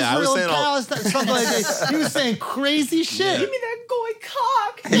like Yeah, I was Israel, saying all- Palestine, something like that. He was saying crazy shit. Give me that goy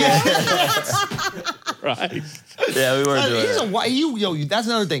cock. Yeah. Right. Yeah, we weren't doing He's that. that's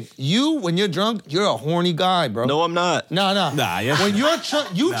another thing. You, when you're drunk, you're a horny guy, bro. No, I'm not. No. Nah, yeah. When you're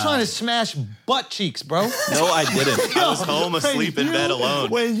trying to smash butt cheeks, bro. No, I didn't. I was home When asleep in bed alone.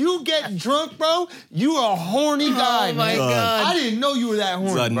 When you get drunk, bro, you are a horny guy, Oh, my man. God. I didn't know you were that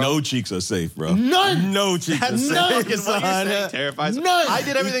horny, Son, bro. no cheeks are safe, bro. None. No cheeks are safe. None. What you're saying terrifies me. None. I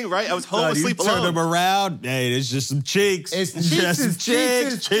did everything right. I was home Son, you asleep turn them alone. around. Hey, it's just some cheeks. It's cheeks Just is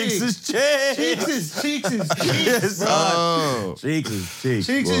cheeks. Cheeks is cheeks. Cheeks is cheeks, bro. Oh. Cheeks is cheeks.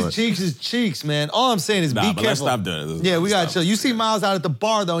 Cheeks boy. is cheeks is cheeks, man. All I'm saying is Nah, be but let's careful. stop doing this. Yeah, we gotta Let's chill. You see Miles out at the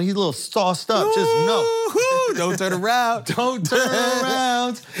bar though, and he's a little sauced up. Just know. Woo-hoo, don't turn around. Don't turn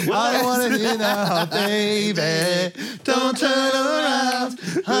around. I don't wanna hear now, baby. Don't turn around.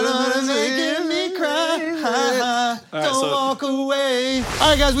 I don't wanna make me cry. Don't walk away. All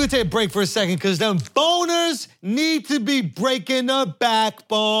right, guys, we're gonna take a break for a second because them boners need to be breaking the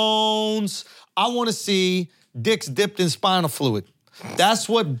backbones. I wanna see dicks dipped in spinal fluid. That's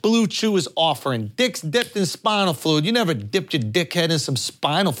what Blue Chew is offering. Dicks dipped in spinal fluid. You never dipped your dickhead in some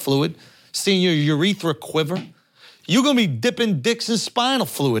spinal fluid, seeing your urethra quiver. You're gonna be dipping dicks in spinal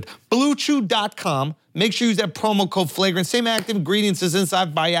fluid. BlueChew.com. Make sure you use that promo code Flagrant. Same active ingredients as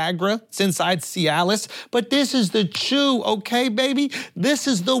inside Viagra. It's inside Cialis. But this is the chew, okay, baby? This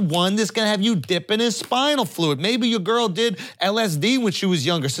is the one that's gonna have you dipping in spinal fluid. Maybe your girl did LSD when she was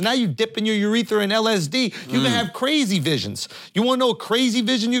younger. So now you dip in your urethra in LSD. You're gonna have crazy visions. You wanna know a crazy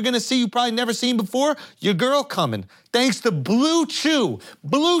vision you're gonna see you probably never seen before? Your girl coming. Thanks to Blue Chew.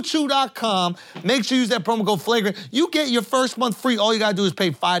 BlueChew.com. Make sure you use that promo code Flagrant. You get your first month free. All you gotta do is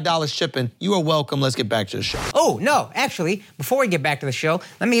pay $5 shipping. You are welcome. Let's get back to the show. Oh, no, actually, before we get back to the show,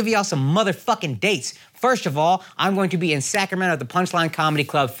 let me give y'all some motherfucking dates. First of all, I'm going to be in Sacramento at the Punchline Comedy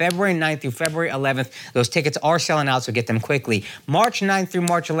Club February 9th through February 11th. Those tickets are selling out, so get them quickly. March 9th through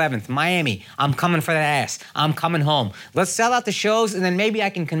March 11th, Miami. I'm coming for that ass. I'm coming home. Let's sell out the shows, and then maybe I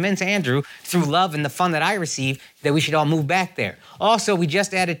can convince Andrew, through love and the fun that I receive, that we should all move back there. Also, we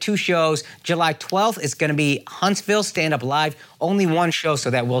just added 2 shows. July 12th is going to be Huntsville Stand Up Live. Only 1 show, so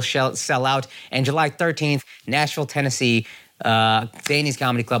that will sell out. And July 13th, Nashville, Tennessee. Danny's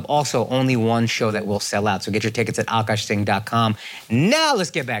Comedy Club, also only 1 show that will sell out. So get your tickets at akashsingh.com. Now let's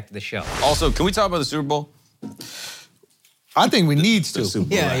get back to the show. Also, can we talk about the Super Bowl? I think we need to. Super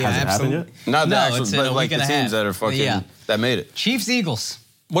Bowl. Yeah, Has it happened absolutely. yet? Not the No, actual, it's in but a like week the and a half. teams that are fucking Yeah. that made it. Chiefs, Eagles.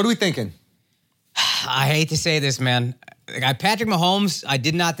 What are we thinking? I hate to say this, man. Patrick Mahomes, I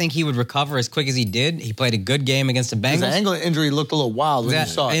did not think he would recover as quick as he did. He played a good game against the Because Bengals. the ankle injury looked a little wild when you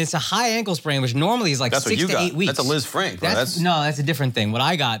saw And it. it's a high ankle sprain, which normally is like That's what 6 you to got. 8 weeks. That's a Liz Frank, bro. No, that's a different thing. What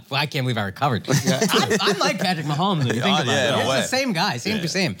I got, I can't believe I recovered. I like Patrick Mahomes. If you think about yeah, it. no It's way. the same guy,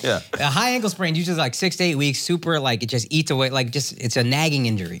 same. Yeah. A high ankle sprain usually is like 6 to 8 weeks. Super, like it just eats away. Like it's a nagging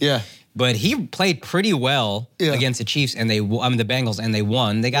injury. Yeah. But he played pretty well Yeah. against the Chiefs, and the Bengals, and they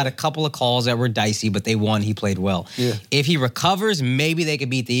won. They got a couple of calls that were dicey, but they won. He played well. Yeah. If he recovers, maybe they could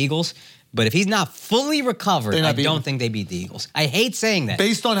beat the Eagles. But if he's not fully recovered, They're not I beating don't him. think they beat the Eagles. I hate saying that.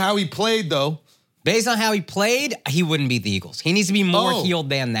 Based on how he played, though, Based on how he played, he wouldn't beat the Eagles. He needs to be more Oh. healed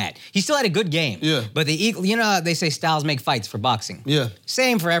than that. He still had a good game. Yeah. But the Eagles, you know how they say styles make fights for boxing. Yeah.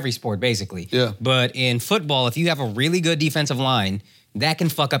 Same for every sport, basically. Yeah. But in football, if you have a really good defensive line, that can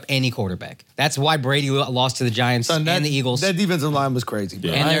fuck up any quarterback. That's why Brady lost to the Giants son, and the Eagles. That defensive line was crazy,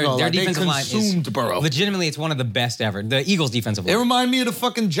 bro. and I ain't their gonna lie. defensive They line consumed is Burrow. legitimately, it's one of the best ever. The Eagles' defensive It line. reminded me of the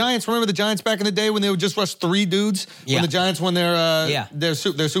fucking Giants. Remember the Giants back in the day when they would just rush 3 dudes? Yeah. When the Giants won their Yeah.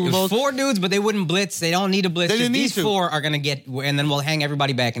 Super It was Bowls? 4 dudes, but they wouldn't blitz. They don't need a blitz. They didn't These need to. 4 are going to get, and then we'll hang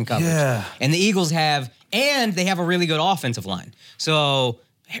everybody back in coverage. Yeah. And the Eagles have a really good offensive line. So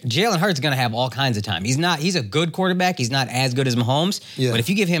Jalen Hurts is going to have all kinds of time. He's a good quarterback. He's not as good as Mahomes. Yeah. But if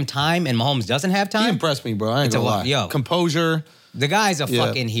you give him time and Mahomes doesn't have He time, impressed me, bro. I ain't It's a gonna lot. lie. Yo. Composure. the guy's a Yeah.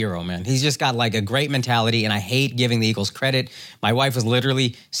 fucking hero, man. He's just got like a great mentality, and I hate giving the Eagles credit. My wife was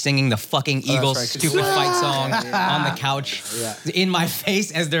literally singing the fucking Eagles right. stupid fight song on the couch in my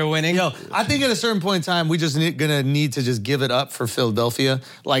face as they're winning. Yo, I think at a certain point in time, we just gonna need to just give it up for Philadelphia.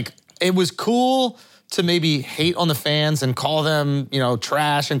 Like, it was cool to maybe hate on the fans and call them,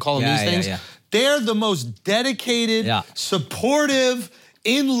 trash and call them Yeah, these yeah, things. yeah. They're the most dedicated, supportive,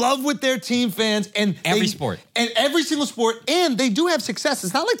 in love with their team fans, and Every sport. and every single sport, and they do have success.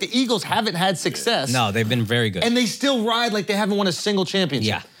 It's not like the Eagles haven't had success. No, they've been very good. And they still ride like they haven't won a single championship.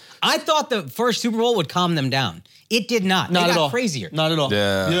 Yeah. I thought the first Super Bowl would calm them down. It did not. Not They at got all. crazier. Not at all.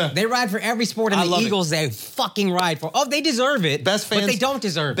 Yeah. They ride for every sport, and I the love it. Eagles, they fucking ride for. Oh, they deserve it. Best fans, but they don't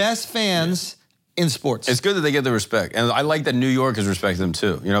deserve it. Best fans in sports. It's good that they get the respect. And I like that New York is respecting them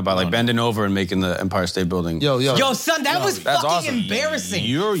too. You know, by like bending over and making the Empire State Building. Yo, son, that was that's fucking awesome. embarrassing.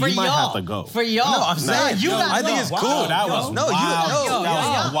 You for might y'all. have to go. For y'all. No, I'm saying, you got I think it's cool. That was no, wild.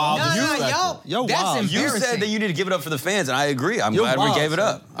 Yo, that's wild. embarrassing. You said that you need to give it up for the fans, and I agree. I'm You're glad wild, we gave it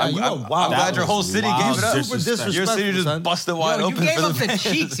son. up. Yeah, I'm, you I'm, are wild. I'm glad your That whole was city wild. gave it up. Super disrespectful, Your city just son. busted wide Yo, you open gave for up the the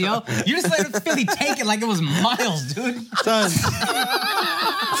cheeks, yo. You just let Philly take it like it was Miles, dude. Son.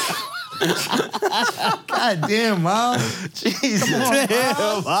 God damn, Miles. Jesus.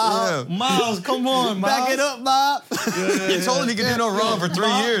 Miles, come on, Miles. Back it up, Bob. You told him he could do no wrong for 3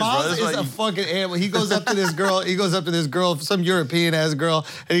 years, bro. Miles That's is like, a fucking animal. He goes up to this girl, some European ass girl,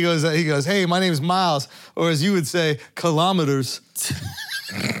 and he goes, hey, my name's Miles, or as you would say, kilometers.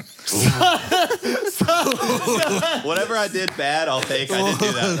 Whatever I did bad, I'll take. I didn't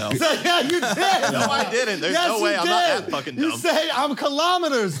do that, though. So, yeah, you did. No, I didn't. There's no way. I'm not that fucking dumb. You say I'm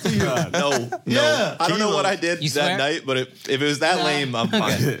kilometers to you. No. Yeah. I don't know what I did You that swear? night, but if it was that lame, I'm fine. Nah,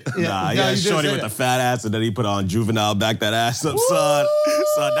 he No, had you did Shorty say with that. the fat ass, and then he put on Juvenile, back that ass up, son.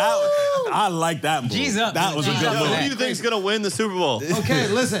 Son, I like that move. G's up. That was a G's good up. Yo, move. who do you think's gonna win the Super Bowl? Okay,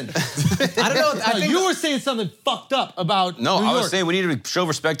 listen. I don't know. I No, think you were saying something fucked up about no, New I York. was saying we need to show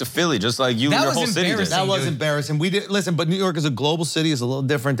respect to Philly, just like you That and your was whole city did. embarrassing. That was dude. embarrassing. We did listen, but New York is a global city. It's a little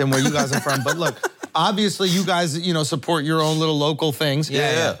different than where you guys are from. But look, obviously, you guys, support your own little local things.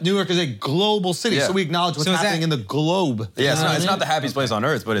 Yeah. New York is a global city, Yeah. so we acknowledge what's So is happening that- in the globe. Yeah, You know what I it's mean? not the happiest place on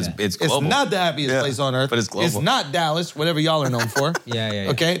earth, but it's It's global. not the happiest Yeah, place on earth, but it's global. It's not Dallas, whatever y'all are known for. Yeah.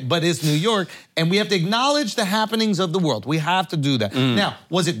 Okay, but it's New York, and we have to acknowledge the happenings of the world. We have to do that. Now,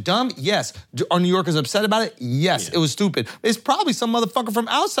 was it dumb? Yes. Are New Yorkers upset about it? Yes. It was stupid. It's probably some motherfucker from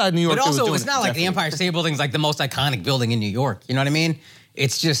outside New York. But that was also, doing it's it. not like the Empire State Building is like the most iconic building in New York. You know what I mean?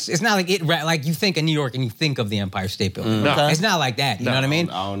 It's not like like you think of New York and you think of the Empire State Building. Okay. It's not like that. You know what I mean?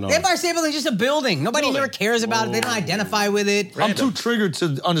 I don't know. The Empire State Building is just a building. Nobody never cares about it. They don't identify with it. I'm too triggered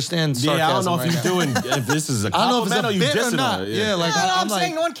to understand sarcasm. Yeah, I don't know right if now. you're doing, if this is a I don't know if compliment or it's a you bit or dissing not. her. Yeah, like No, I'm I'm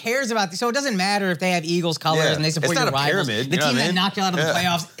saying no one cares about this. So it doesn't matter if they have Eagles colors Yeah. and they support It's not your a rivals. pyramid, The you know team what I that mean? knocked you out of the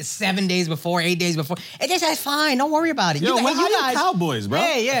Yeah. playoffs 7 days before, 8 days before. That's fine. Don't worry about it. Yo, You how you you guys, Cowboys, bro?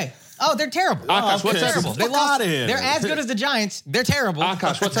 Yeah. Oh, they're terrible. Akash, what's They're that? terrible. They Fuck lost. outta here. They're as good as the Giants. They're terrible.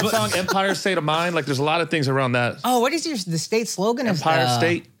 Akash, what's that song? Empire State of Mind? Like, there's a lot of things around that. Oh, what is the state slogan? Empire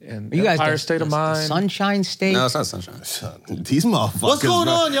State and you guys Empire the- State of the Mind. Sunshine State. No, it's not sunshine. These motherfuckers. What's going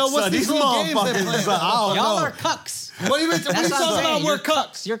bro. on, yo? What's Son, these little games they motherfuckers, playing? son, I don't Y'all know. are cucks. What are you That's talking what I'm about? saying. We're You're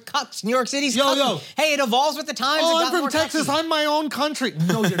cucks. You're cucks. New York City's Yo, cucking. yo. Hey, it evolves with the times. Oh, It I'm got from more Texas. cucky. I'm my own country.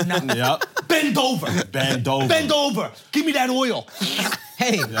 No, you're not. Yep. Bend over. Bend over. Bend over. Give me that oil.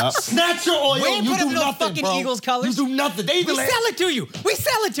 Hey, Yep. Snatch your oil. we ain't You put do up no nothing, fucking bro. Eagles colors. You do nothing. They We even sell it to you. We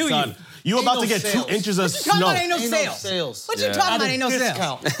sell it to Son, you. you Ain't about no to get sales. 2 inches of What you talking snow. about? Ain't no Ain't no sales. sales. What you Yeah. talking At about? a Ain't no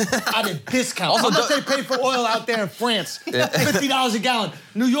sales. discount. At a discount. Also, How much they pay for oil out there in France? $50 a gallon.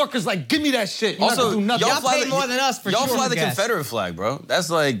 New Yorkers like, give me that shit. You're not Also, gonna do nothing. y'all pay more than us for y'all sure fly on the gas. Confederate flag, bro. That's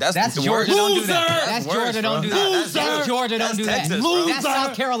the That's worst. Georgia. Don't do that. Loser! That's worse, Georgia. Don't bro. do that. Loser! That's Georgia. Don't That's do that. Texas, bro. That's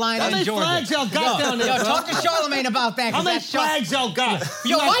South Carolina How and many Georgia. flags y'all got down there, Yo, bro? talk to Charlamagne about that. How 'cause many that's Char- flags y'all got?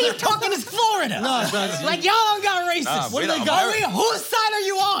 Yo, why are you talking as Florida? No, son. Like y'all don't got racist. Nah, What do we they don't- got? Are we, whose side are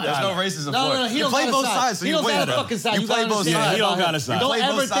you on? There's no racism No, for no, it. he You don't play got both a side. sides, so He you don't win, got a bro. fucking side. You You play gotta both understand sides. he don't about got him. a side. Don't Play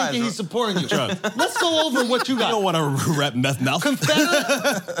ever both think sides, that he's supporting you. Let's go over what you You don't got. want to rep meth mouth.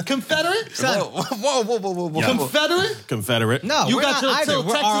 Confederate? Confederate? Whoa. Confederate? Confederate. No, You we're got not your either.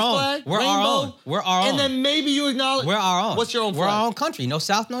 We're Texas our own. flag, We're rainbow, our own. We're our own. And then maybe you acknowledge. We're our own. What's your own We're flag? our own country. No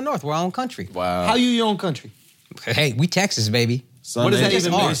South, no North. We're our own country. Wow. How you your own country? Hey, we Texas, baby. Son, What does they- that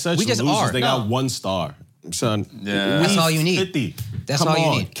even they mean? such We just losers. are. They No. got 1 star. Son, Yeah. That's all you need. 50. That's Come all you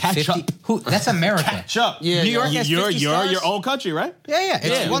on, need. Catch 50 up. Who? That's America. Catch up. Yeah, New York yeah. has You're 50 stars? your own country, right? Yeah. It's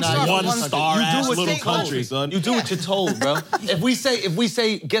Yeah, one nah, star. you're One one star country. You do ass what little they told country, you. son. You do what you're told, bro. If we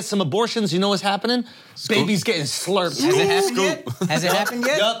say get some abortions, you know what's happening? Babies getting slurped. Has it happened yet? Has it happened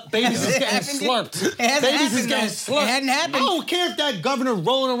yet? Yup, babies Has is it getting happened yet? slurped. It hasn't Babies is happened, getting though. slurped. It hadn't happened. I don't care if that governor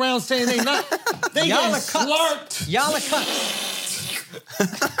rolling around saying they not. They Y'all getting are cucks. slurped. Y'all are cucks.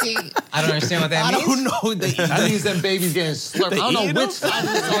 I don't understand what that I means. don't know. That means them babies getting slurped. I don't know eat which side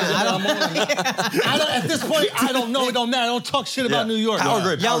of the I'm on. At this point, I don't know. It don't matter. I don't talk shit about New York. Power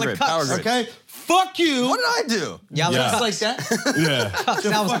grid. Y'all Power are grid. cucks. Power grid. Okay? Fuck you. What did I do? Y'all Yeah. are Just cucks. like that. Yeah. Cucks.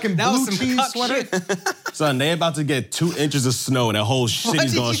 That was fucking that was blue some cheese cuck sweater. shit. Son, they about to get 2 inches of snow and that whole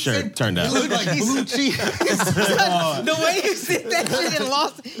city's did gonna you say? turn down. Look like blue cheese. The way you said that shit and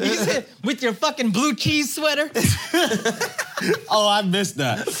lost, you said with your fucking blue cheese sweater. Oh, I missed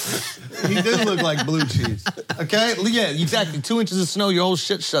that. He did look like blue cheese. Okay? Yeah, exactly. 2 inches of snow, your whole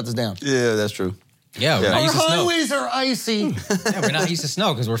shit shuts down. Yeah, that's true. Yeah, we're Yeah. not Our used to snow. highways are icy. Yeah, we're not used to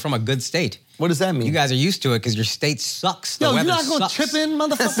snow because we're from a good state. What does that mean? You guys are used to it because your state sucks. The Yo, you're weather not gonna sucks. chip in,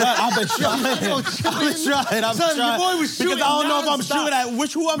 motherfucker. I've been trying. I've been Son, your boy was shooting. Because I don't know if I'm nonstop. shooting at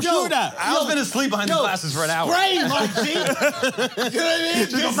who I'm shooting at. Al's been asleep behind the glasses for an hour. Spray, my G. You know what I mean?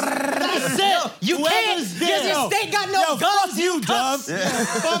 That's it. You can't because your state got no guns. Fuck you, Dub.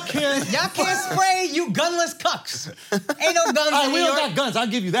 Fuck him. Y'all can't spray, you gunless cucks. Ain't no guns All right, in we New don't York. got guns. I'll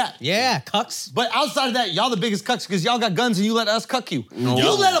give you that. Yeah, cucks. But outside of that, y'all the biggest cucks because y'all got guns and you let us cuck you. You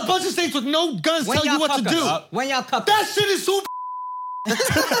let a bunch of states with no guns When tell you y'all what to cuck do. us? When y'all cuck That us? shit is super.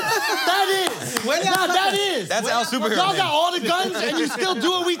 That is. When y'all cuck that us? is. That's Al's superhero Y'all name. got all the guns and you still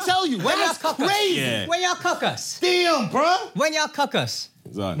do what we tell you. When y'all That's cuck us? crazy. When y'all cuck us? Damn, bro. When y'all cuck us?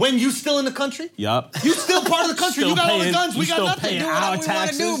 When you still in the country? Yup. You still part of the country. Still You got all the paying- guns. We you got still nothing. paying Do our whatever we wanna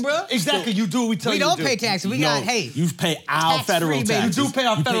taxes. do, bro. Exactly. You do what we tell We you don't to do. pay taxes. We got, hey. You pay our Tax-free, federal baby. taxes. You do pay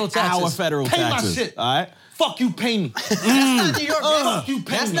our You federal taxes. Our federal Pay taxes. my shit. All right. Fuck you, pay me. That's not New York. Fuck you,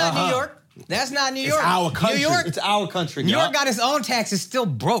 pay That's me. not New York. That's not New York. our country. New York, It's our country. New York got its own taxes, still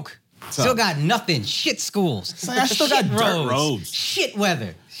broke. Still got nothing. Shit schools. I still got Shit dirt roads. Shit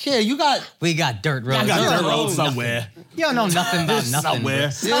weather. Yeah, you got. We got dirt roads. I got You don't dirt know roads nothing. somewhere. You don't know nothing about nothing. Somewhere.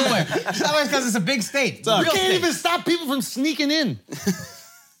 Bro. Somewhere because it's a big state. You Real can't state. even stop people from sneaking in.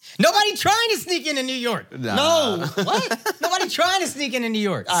 Nobody trying to sneak into New York. No. What? Nobody trying to sneak into New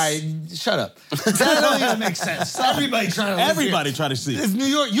York. All right, shut up. That don't even make sense. Everybody trying to. Everybody try to see. It's New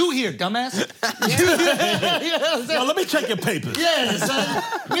York. You here, dumbass? Yo, let me check your papers. Yeah, son.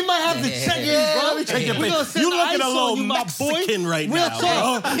 We might have to check you, bro. Let me check your We gonna papers. send You the looking ice a on little you, my Mexican boy. right Real now,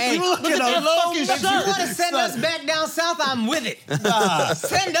 talk. bro. Hey, You Look looking at a that little fucking if you shirt. want to send us back down south, I'm with it.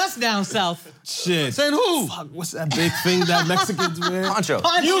 Send us down south. Shit. Send who? Fuck, what's that big thing that Mexicans wear? Poncho.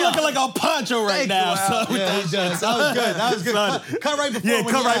 You looking like a poncho right now, son. Yeah, he does. That was good. That was good. Cut right before. Yeah,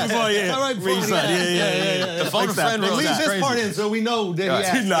 when cut he right asked. before, yeah. Cut right before. Read when he side, asked. yeah. The phone a friend roll. Leave That's this crazy. part in so we know that he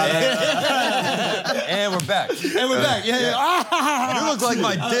asked. Nah, And we're back. And we're back. Yeah. You look like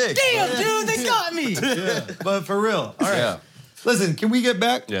my dick. Damn, dude, they got me. But for real. All right. Yeah. Listen, can we get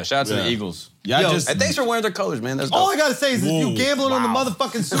back? Yeah, shout out to Yeah. the Eagles. Y'all Yo, just And thanks for wearing their colors, man. That's dope. All I gotta say is if you Whoa, gambling on the wow.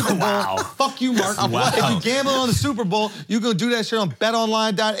 motherfucking Super Bowl, Wow. fuck you, Mark. Wow. If you gambling on the Super Bowl, you gonna do that shit on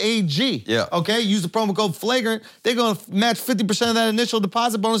betonline.ag. Yeah. Okay? Use the promo code Flagrant. They're gonna match 50% of that initial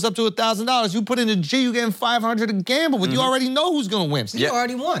deposit bonus up to $1,000. You put in a G, you getting $500 to gamble with. You already know who's gonna win. You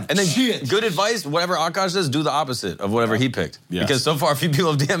already won. And then Shit. good advice, whatever Akash says, do the opposite of whatever he picked. Yes. Because so far a few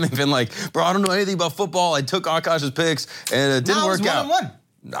people have damn been like, bro, I don't know anything about football. I took Akash's picks and it didn't Now it's work out. 1-1.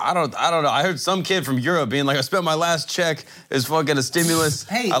 I don't know. I heard some kid from Europe being like, I spent my last check as fucking a stimulus.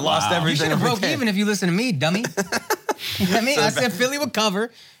 Hey, I lost You everything. should have I broke can." even if you listen to me, dummy. You know what I mean? I said Philly would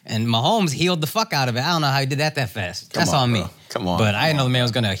cover, and Mahomes healed the fuck out of it. I don't know how he did that fast. That's on me. bro. Come on. But I didn't know the man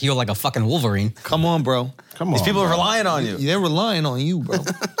was gonna heal like a fucking Wolverine. Come on, bro. come on. These people are bro. relying on you. They're relying on you, bro.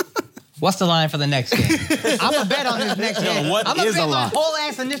 What's the line for the next game? I'm gonna bet on this next game. what I'm gonna is bet a my line? whole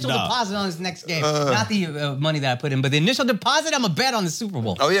ass initial No. deposit on this next game. Not the money that I put in, but the initial deposit. I'm gonna bet on the Super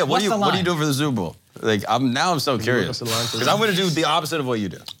Bowl. Oh yeah, What's the what do you line? do for the Super Bowl? Like I'm so curious the line for because I'm gonna do the opposite of what you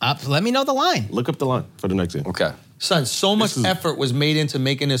did. Let me know the line. Look up the line for the next game. Okay. Son, so much is- effort was made into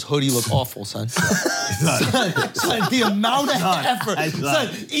making this hoodie look awful, son. son, the amount of effort. Son,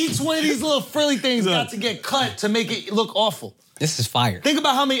 each one of these little frilly things got to get cut to make it look awful. This is fire. Think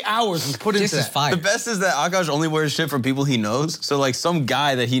about how many hours was put This into is that. fire. The best is that Akash only wears shit from people he knows. So like some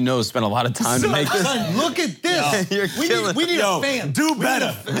guy that he knows spent a lot of time to make this. Son, look at this. You're killing. We need a fan. do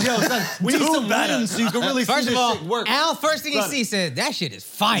better. Yo, son, we need Do some better. wins so you can really First see of this all, shit work. Al, first thing he sees said, that shit is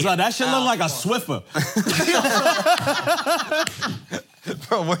fire. Son, that shit look like a Swiffer.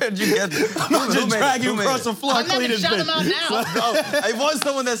 Bro, where did you get this? Just drag you across the floor, I'm not clean gonna this shout him out bitch. now. It was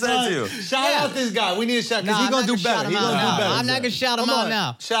someone that said it to you. Shout Yeah. out this guy. We need a shout because Nah, he's I'm gonna not do gonna better. shout He's him gonna out do now. better. I'm not gonna shout him Come out on.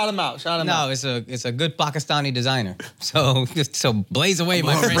 now. Shout him out. Shout him No, out. it's a good Pakistani designer. So blaze away,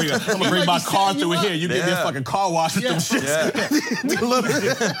 my I'm friend. gonna bring my be car setting through you here. up. You give me a Yeah. fucking car wash with them shits.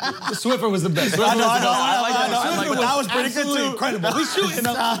 Swiffer was the best. I know. Swiffer But that was pretty good absolutely too. incredible.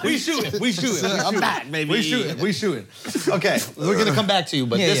 We shooting. I'm back, baby. We shooting. Okay, we're gonna come back to you,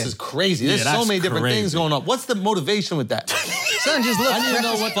 but Yeah, this yeah. is crazy. There's Yeah, so that's many different crazy. things going on. What's the motivation with that? Son, just look I need to fresh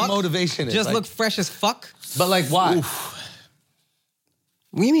know as what the fuck. motivation is. Just Like, look fresh as fuck. but like why? What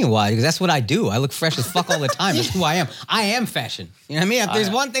do you mean why? Because that's what I do. I look fresh as fuck all the time. That's who I am. I am fashion. You know what I mean? If there's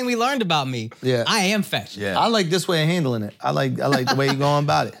one thing we learned about me, Yeah. I am fashion. Yeah. I like this way of handling it. I like the way you're going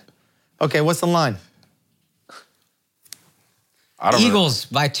about it. Okay, what's the line? Eagles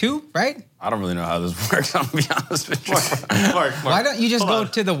by 2, right? I don't really know how this works. I'm gonna be honest with you. Mark. Why don't you just hold go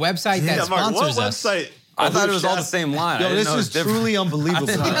on. to the website that Yeah, Mark, what sponsors us? website? I thought it was all the same line. I Yo, didn't this know is it's different. truly unbelievable.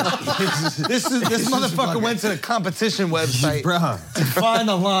 this motherfucker went to the competition website to find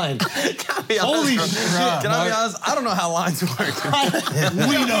the line. Holy shit! Can I be honest? I don't know how lines work.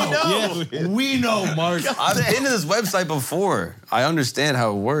 We know, Mark. I've been to this website before. I understand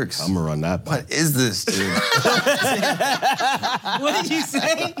how it works. I'm gonna run that back. What is this, dude? What did you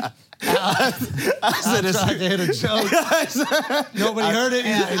say? I tried to hit a joke. Nobody heard it.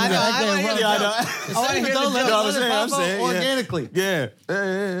 I know. Don't let it pop up organically. Yeah.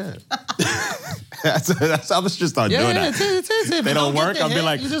 I was just start doing that. They don't work. I'll be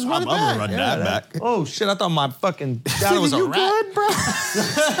like, you just I'm run it gonna run back. that back. Oh shit! I thought my fucking shadow was a rat. good, bro? I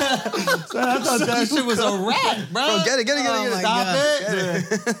thought that shit was a rat, bro. Bro, get it. Stop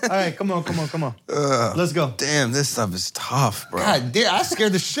it. All right, come on. Let's go. Damn, this stuff is tough, bro. God damn, I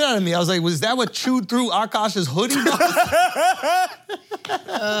scared the shit out of me. I was like, was that what chewed through Akash's hoodie?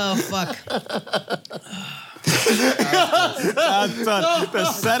 Oh, fuck. The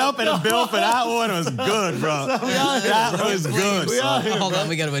setup and the bill for that one was good, bro. That was good. Hold on,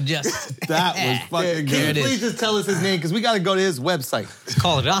 we got to adjust. That was fucking Can good. you please just tell us his name? Because we got to go to his website. It's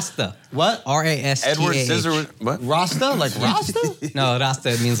called Rasta. What? Rasta. Edward Scissor. What? Rasta? Like Rasta? No,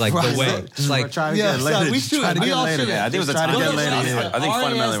 Rasta means like the way. It's like, Trying to Yeah, get son, lady. we should. Trying to We get all lady. should. Yeah, I think it was a Trying to time. get lady. I think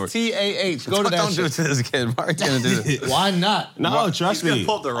fundamentally. R-A-S-T-A-H. Go to that Don't do it shit. to this kid. Mark can't do this. Why not? No, trust gonna me.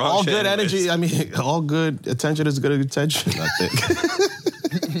 pull up the wrong All shit good anyways. energy. I mean, all good attention is good attention, I think.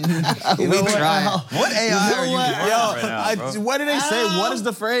 we try. What AI are you doing right now, bro? What did they say? What is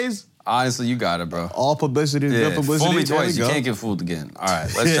the phrase? Honestly, you got it, bro. All publicity is Yeah, good publicity. fool me There we twice. You go. can't get fooled again. All right,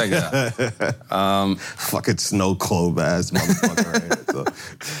 let's check it out. Fucking snow globe ass motherfucker. Right? So,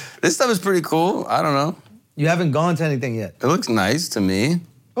 This stuff is pretty cool. I don't know. You haven't gone to anything yet. It looks nice to me.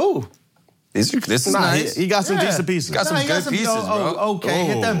 Oh. This is nah, nice. he got some decent pieces. Got some good pieces, bro. Okay,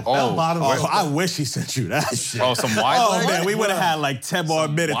 hit them bell bottoms. Oh, I wish he sent you that shit. Oh, some wide Oh leg? man, we would have had like 10 more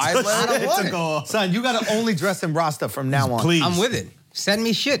minutes wide leg? I don't want to it. go. Son, you got to only dress in Rasta from now on. Please. I'm with it. Send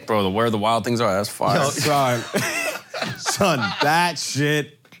me shit. Bro, where the wild things are, that's fire. Son, son, that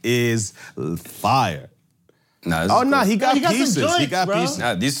shit is fire. Nah, this Oh is no, cool. he got He got some pieces. He joints, got bro. pieces.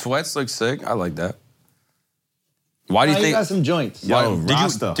 Nah, these sweats look sick. I like that. Why do you You think? got some joints. Why- Yo, did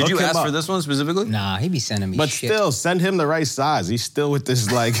Rasta, you hook him ask up. for this one specifically? Nah, he be sending me But shit. still, send him the right size. He's still with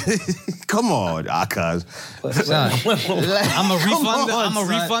this like, come on, Akash. Son, I'm gonna refund. I'm son. gonna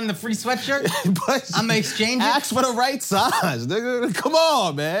refund the free sweatshirt. But I'm gonna exchange it. ask for the right size, nigga. Come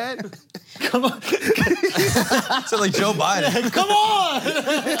on, man. So like Joe Biden. Come on!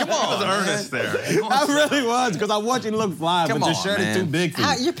 Earnest there. I really was, because I want you to look fly, Come but your on, shirt man. is too big for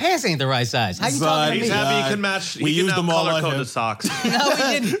How, you. your pants ain't the right size. How you Son, talking to He's me? happy he God. can match. We He can used now them all color on code him. the socks. No, we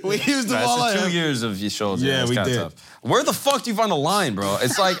didn't. We used them That's all the on 2 him. years of your shoulders. Yeah, It's we kinda did. tough. Where the fuck do you find the line, bro?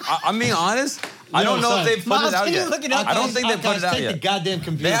 It's like, I'm being honest. I don't know son. if they've put Miles, it out can you yet. look it up? I don't think they've put it out Take the yet. goddamn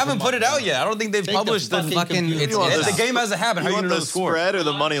computer. They haven't from put it Mark. out yet. I don't think they've Take the published the fucking fucking. computer. It's, If it's the game hasn't happened, You how you want gonna know the the score? spread or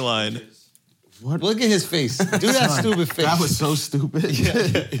the money line? Look at his face. Do that stupid face. That was so stupid. You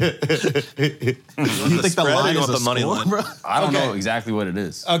think the spread or line you is want a the money score, line? bro? I don't Okay. know exactly what it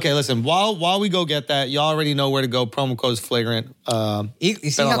is. Okay, listen. While we go get that, y'all already know where to go. Promo code is flagrant. you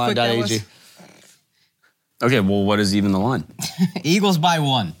see how quick that was? BetOnline.ag. Okay, well, what is even the line? Eagles by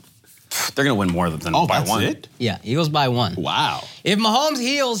 1. They're gonna win more than Oh, by that's one. it? Yeah, Eagles by 1. Wow. If Mahomes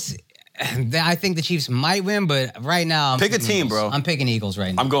heals, I think the Chiefs might win. But right now, I'm Pick a picking team, Eagles. bro. I'm picking Eagles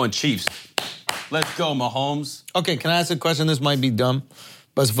right now. I'm going Chiefs. Let's go, Mahomes. Okay, can I ask a question? This might be dumb,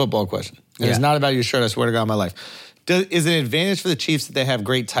 but it's a football question. And It's Yeah. not about your shirt, I swear to God, in my life. Is it an advantage for the Chiefs that they have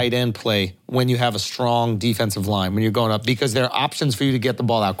great tight end play when you have a strong defensive line, when you're going up? Because there are options for you to get the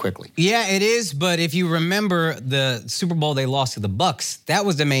ball out quickly. Yeah, it is. But if you remember the Super Bowl they lost to the Bucks, that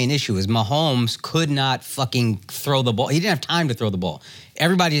was the main issue. Is Mahomes could not fucking throw the ball. He didn't have time to throw the ball.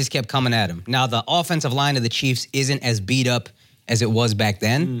 Everybody just kept coming at him. Now the offensive line of the Chiefs isn't as beat up as it was back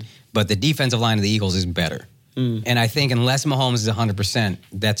then, but the defensive line of the Eagles is better. And I think unless Mahomes is 100%,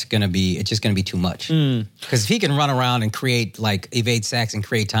 it's just gonna be too much. Because if he can run around and evade sacks and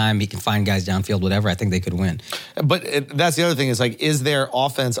create time, he can find guys downfield, whatever. I think they could win. But that's the other thing is is their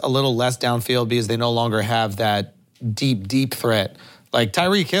offense a little less downfield because they no longer have that deep threat? Like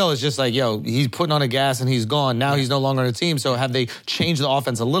Tyreek Hill is just like, he's putting on a gas and he's gone. Now he's no longer on the team. So have they changed the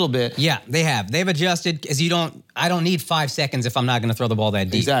offense a little bit? Yeah, they have. They've adjusted because I don't need 5 seconds if I'm not going to throw the ball that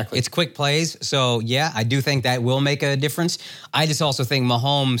deep. Exactly. It's quick plays. So yeah, I do think that will make a difference. I just also think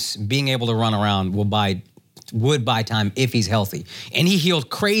Mahomes being able to run around would buy time if he's healthy. And he healed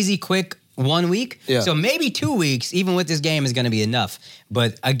crazy quick 1 week. Yeah. So maybe 2 weeks, even with this game, is going to be enough.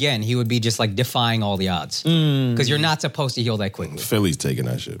 But again, he would be just like defying all the odds because you're not supposed to heal that quickly. Philly's taking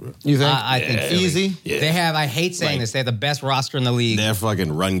that shit, bro. You think? I think Philly. Easy? Yeah. They have. I hate saying this. They have the best roster in the league. Their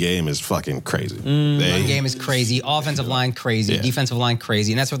fucking run game is fucking crazy. Run game is crazy. Offensive line crazy. Yeah. Defensive line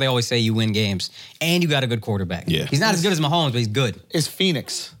crazy. And that's what they always say: you win games, and you got a good quarterback. Yeah. He's not as good as Mahomes, but he's good. Is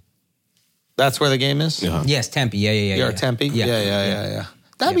Phoenix? That's where the game is? Uh-huh. Yes, Tempe. Yeah. You're Tempe? Yeah.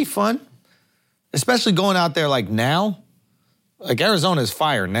 That'd be fun. Especially going out there like now. Like Arizona is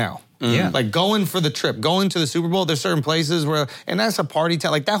fire now. Yeah. Like going for the trip, going to the Super Bowl, there's certain places where, and that's a party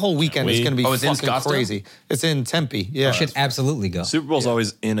town. Like that whole weekend is going to be it's in fucking Scottsdale? crazy. It's in Tempe. Yeah. Should absolutely go. Super Bowl's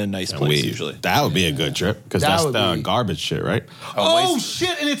always in a nice place usually. That would be a good trip because That that's would the be- garbage shit, right? Oh, waste-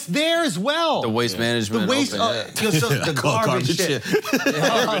 shit, and it's there as well. The waste management. The waste, open, the garbage shit.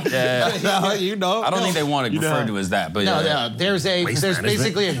 yeah. you know. I don't think they want to refer to it as that, but No, yeah. no, there's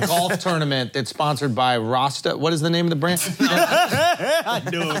basically a golf tournament that's sponsored by Rasta. What is the name of the brand? I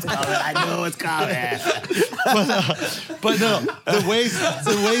knew it's coming. I knew it's coming. But no, the waste.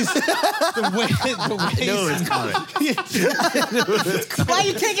 Why are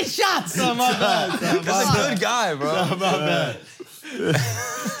you taking shots? Oh, my bad. He's a good guy, bro.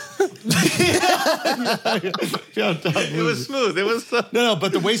 It was smooth. It was. No,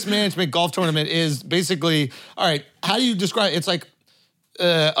 but the waste management golf tournament is basically, all right, how do you describe it? It's like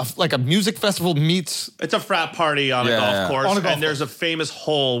a music festival meets. It's a frat party on a Yeah, golf yeah. course, On a golf and there's a famous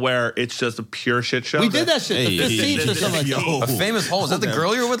hole where it's just a pure shit show. We did that shit, the Hey, 15th or something like that. A famous hole. Is that the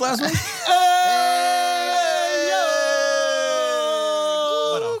girl you were with last week?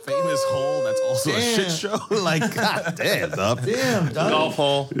 What a famous hole that's also a shit show. Like, god damn, dog. Damn, dog. golf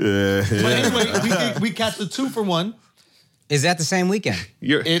hole. But anyway, we catch the 2-for-1. Is that the same weekend?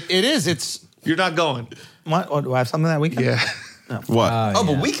 You're It is. It's. you're not going. What, do I have something that weekend? Yeah, What? Oh,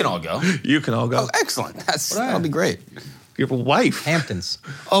 but we can all go. you can all go. Oh, excellent. That'll be great. Your wife. Hamptons.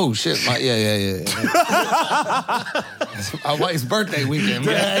 Oh shit! Yeah. My wife's birthday weekend.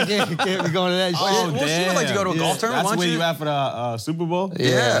 Man, I can't be going to that shit. Oh, well, she would like to go to a golf tournament. That's why don't where you you at for the Super Bowl?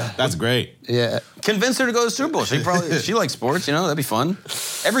 Yeah. That's great. Yeah. convince her to go to the Super Bowl? She likes sports. You know, that'd be fun.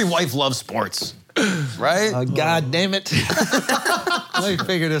 Every wife loves sports, right? God damn it! Let me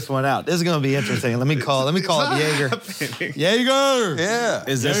figure this one out. This is gonna be interesting. Let me call it Jaeger. Jaeger. Yeah.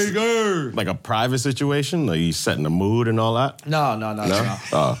 Is this like a private situation? Are you setting the mood and all that? No.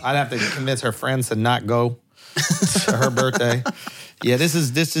 Oh. I'd have to convince her friends to not go to her birthday. Yeah, this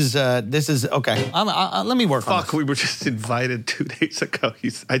is okay. Let me work on Fuck, this. we were just invited 2 days ago.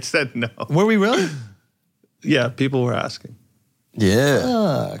 I said no. Were we really? Yeah, people were asking. Yeah.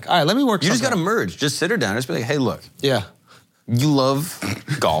 All right, let me work. You just got to something merge. Just sit her down. Just be like, hey, look, out. Yeah, you love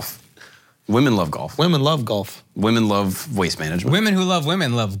golf. Women love golf. women love golf. Women love waste management. Women who love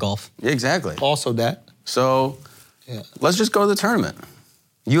women love golf. Yeah, exactly. Also that. So let's just go to the tournament.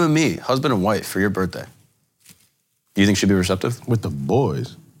 You and me, husband and wife, for your birthday. Do you think she'd be receptive? With the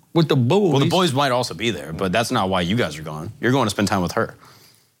boys. With the boys. Well, the boys might also be there, but that's not why you guys are going. You're going to spend time with her.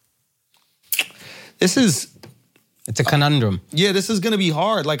 This is It's a conundrum. this is gonna be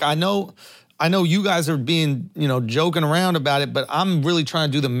hard. Like I know you guys are being, joking around about it, but I'm really trying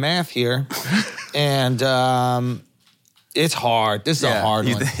to do the math here. And it's hard. This is a hard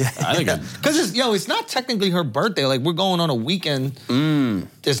one. I think Because it's not technically her birthday. Like we're going on a weekend.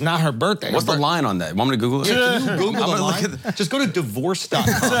 It's not her birthday. What's the line on that? Want me to Google it? Yeah, can you Google the gonna look line? Just go to divorce.com.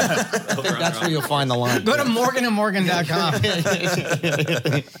 I think that's where you'll find the line. Go to morganandmorgan.com.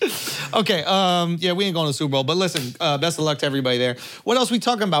 Okay, we ain't going to the Super Bowl, but listen, best of luck to everybody there. What else we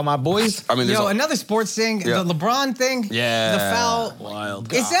talking about, my boys? I mean, there's Another sports thing, Yeah. the LeBron thing. Yeah. The foul.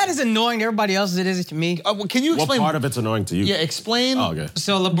 Wild. Is that as annoying to everybody else as it is to me? Well, can you what explain? part of it's annoying to you? Yeah, explain Oh, okay.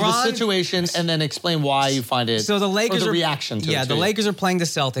 So the LeBron. situation and then explain why you find it. So the Lakers or the are reaction to it. Yeah, the too. Lakers are playing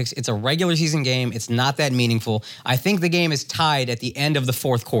the Celtics. It's a regular season game. It's not that meaningful. I think the game is tied at the end of the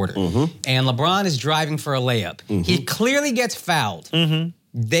fourth quarter. And LeBron is driving for a layup. He clearly gets fouled.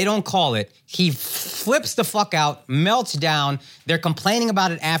 They don't call it. He flips the fuck out, melts down. They're complaining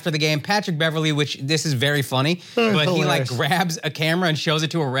about it after the game. Patrick Beverly, which this is very funny, but he like grabs a camera and shows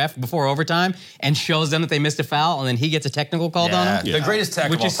it to a ref before overtime and shows them that they missed a foul, and then he gets a technical called on him. the greatest tech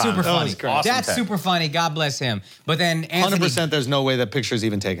Which of all is time. super funny. Awesome That's tech. super funny. God bless him. But then Anthony, 100%. There's no way that picture's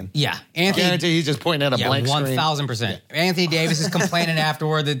even taken. yeah, Anthony. Guarantee he's just pointing at a blank screen. 1,000%. Anthony Davis is complaining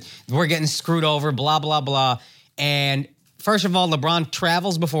afterward that we're getting screwed over, blah, blah, blah. And first of all, LeBron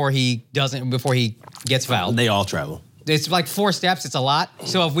travels before he gets fouled. They all travel. It's like 4 steps. It's a lot.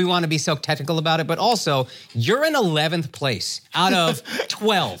 So if we want to be so technical about it, but also you're in 11th place out of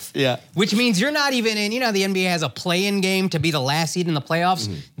 12. Yeah. Which means you're not even in, the NBA has a play-in game to be the last seed in the playoffs.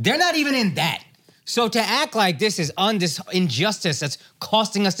 They're not even in that. So to act like this is injustice that's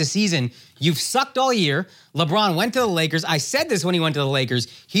costing us the season, you've sucked all year. LeBron went to the Lakers. I said this when he went to the Lakers.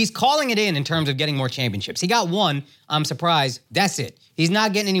 He's calling it in terms of getting more championships. He got 1. I'm surprised. That's it. He's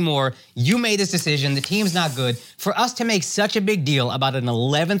not getting any more. You made this decision. The team's not good. For us to make such a big deal about an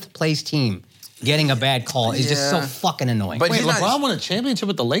 11th place team getting a bad call is just so fucking annoying. But Wait, he's LeBron not, won a championship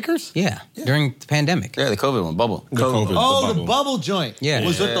with the Lakers? yeah, during the pandemic. yeah, the COVID one, bubble. Oh, the bubble joint. Yeah.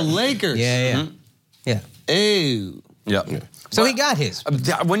 Was with the Lakers. Yeah. Ew. Yeah. So he got his.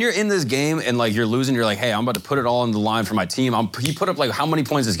 When you're in this game and like you're losing, you're like, hey, I'm about to put it all on the line for my team. He put up like how many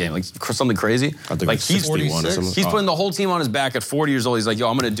points this game? Like something crazy. I think like it's he's 61 or something. He's putting the whole team on his back at 40 years old. He's like, yo,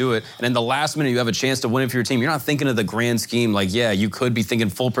 I'm going to do it. And in the last minute, you have a chance to win it for your team. You're not thinking of the grand scheme. Like, yeah, you could be thinking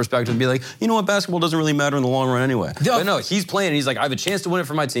full perspective and be like, you know what, basketball doesn't really matter in the long run anyway. But no, he's playing and he's like, I have a chance to win it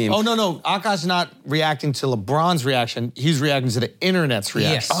for my team. Oh, no. Akash's not reacting to LeBron's reaction. He's reacting to the internet's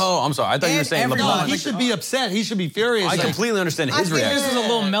reaction. Yes. Oh, I'm sorry. I thought you were And saying everyone- LeBron. He should be upset. He should be furious. I Like, completely understand I his think reaction. this is a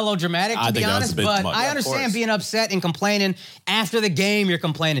little melodramatic, to I be think that was a honest, bit but much. I Of understand course. being upset and complaining. After the game, you're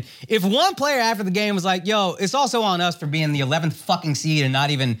complaining. If one player after the game was like, yo, it's also on us for being the 11th fucking seed and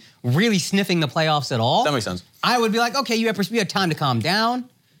not even really sniffing the playoffs at all. That makes sense. I would be like, okay, you had time to calm down.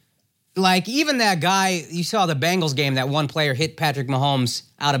 Like, even that guy, you saw the Bengals game, that one player hit Patrick Mahomes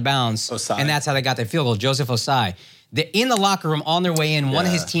out of bounds. Osai. And that's how they got their field goal, Joseph Osai. In the locker room on their way in, one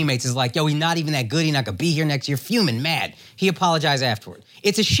of his teammates is like, yo, he's not even that good. He's not going to be here next year. Fuming, mad. He apologized afterward.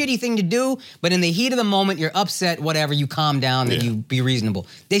 It's a shitty thing to do, but in the heat of the moment, you're upset, whatever, you calm down and you be reasonable.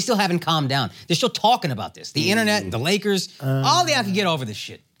 They still haven't calmed down. They're still talking about this. The internet, the Lakers, all they have to get over this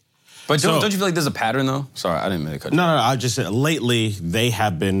shit. But So- don't you feel like there's a pattern though? Sorry, I didn't mean to cut you. No, I just said lately they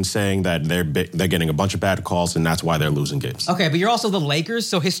have been saying that they're getting a bunch of bad calls and that's why they're losing games. Okay, but you're also the Lakers,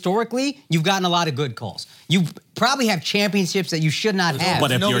 so historically, you've gotten a lot of good calls. You probably have championships that you should not have.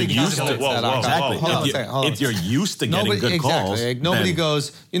 But if you're Nobody used to contemplates that, Akash. exactly, Hold on a second, hold on. if you're used to getting good calls, Like, nobody then-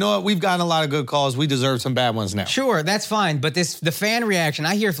 goes, you know what, we've gotten a lot of good calls. We deserve some bad ones now. Sure, that's fine, but the fan reaction,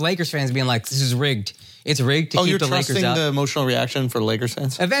 I hear Lakers fans being like, this is rigged. It's rigged to Oh, keep you're the Lakers trusting out. the emotional reaction for Lakers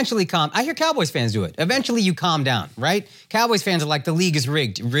fans? Eventually I hear Cowboys fans do it. Eventually you calm down, right? Cowboys fans are like, the league is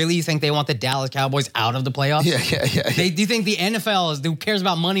rigged. Really? You think they want the Dallas Cowboys out of the playoffs? Yeah. Do you think the NFL who cares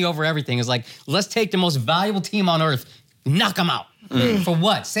about money over everything is like, let's take the most valuable team on earth, knock them out. For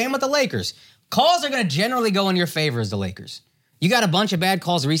what? Same with the Lakers. Calls are going to generally go in your favor as the Lakers. You got a bunch of bad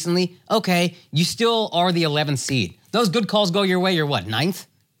calls recently. Okay, you still are the 11th seed. Those good calls go your way, you're what, 9th?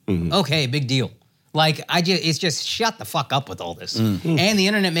 Okay, big deal. Like, it's just shut the fuck up with all this. And the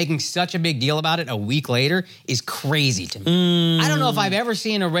internet making such a big deal about it a week later is crazy to me. I don't know if I've ever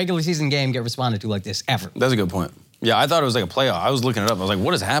seen a regular season game get responded to like this, ever. That's a good point. Yeah, I thought it was like a playoff. I was looking it up. I was like,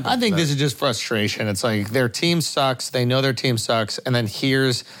 what has happened? I think this is just frustration. It's like their team sucks. They know their team sucks. And then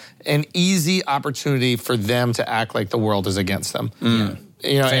here's an easy opportunity for them to act like the world is against them.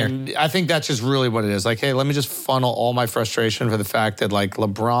 You know, Fair. and I think that's just really what it is. Like, hey, let me just funnel all my frustration for the fact that like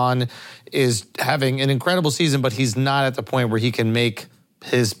LeBron is having an incredible season, but he's not at the point where he can make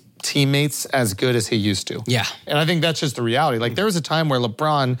his teammates as good as he used to. Yeah. And I think that's just the reality. Like there was a time where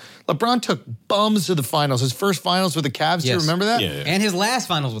LeBron took bums to the finals. His first finals with the Cavs, do you Yes. remember that? Yeah. And his last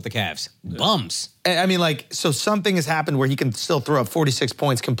finals with the Cavs. Bums. I mean, like, so something has happened where he can still throw up 46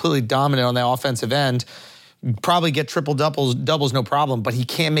 points, completely dominant on the offensive end, probably get triple doubles, no problem, but he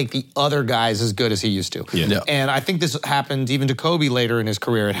can't make the other guys as good as he used to. Yeah. And I think this happened even to Kobe later in his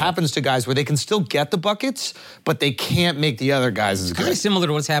career. It happens to guys where they can still get the buckets, but they can't make the other guys as Kind good. of similar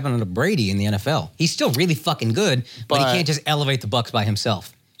to what's happening to Brady in the NFL. He's still really fucking good, but he But- can't just elevate the Bucks by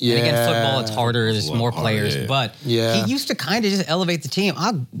himself. And again, football, it's harder. There's more players, but Yeah. he used to kind of just elevate the team.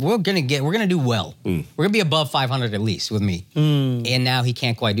 We're gonna do well. We're gonna be above 500 at least with me. And now he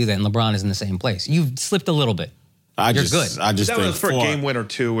can't quite do that. And LeBron is in the same place. You've slipped a little bit. I You're just good. I just That think was for a game win or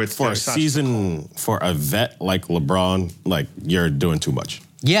two. It's for a it's not- season for a vet like LeBron, like you're doing too much.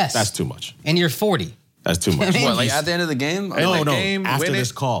 Yes, That's too much. And you're 40. That's too much. mean, What, like at the end of the game? No, game, after win this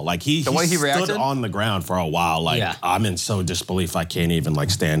it. call, like he way he stood reacted? on the ground for a while. Like Yeah. I'm in so disbelief, I can't even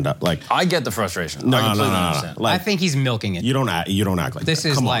like stand up. Like I get the frustration. no, I no, no, completely no, no. understand. I Like think he's milking it. you don't act like This that.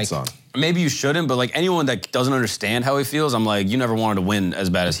 is Come like- on, son. Maybe you shouldn't, but like anyone that doesn't understand how he feels, I'm like, you never wanted to win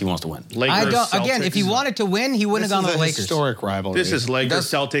as bad as he wants to win. Lakers, I don't. Again, Celtics. if he wanted to win, he wouldn't This have gone is to the a Lakers. historic rivalry. This is Lakers,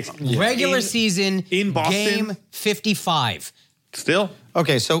 Celtics. Regular In- season in Boston? game 55. Still?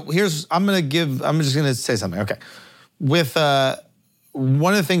 Okay, so I'm just gonna say something. Okay. With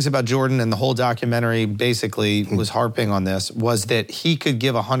one of the things about Jordan and the whole documentary basically was harping on this was that he could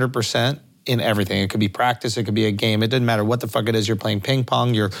give 100% in everything. It could be practice, it could be a game. It doesn't matter what the fuck it is. You're playing ping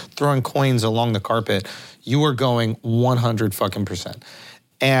pong, you're throwing coins along the carpet. You are going 100%.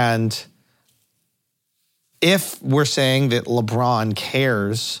 And if we're saying that LeBron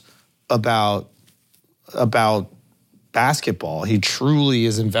cares about basketball, he truly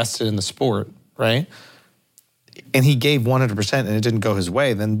is invested in the sport, right? And he gave 100% and it didn't go his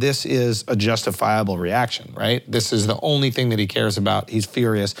way, then this is a justifiable reaction, right? This is the only thing that he cares about. He's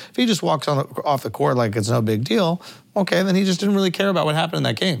furious. If he just walks off the court like it's no big deal, okay, then he just didn't really care about what happened in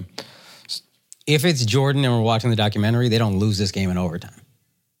that game. If it's Jordan and we're watching the documentary, they don't lose this game in overtime.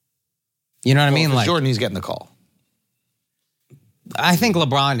 You know what I mean? If it's Jordan, he's getting the call. I think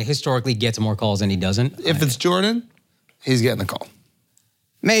LeBron historically gets more calls than he doesn't. If it's Jordan, he's getting the call.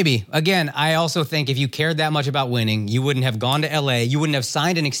 Maybe. Again, I also think if you cared that much about winning, you wouldn't have gone to LA. You wouldn't have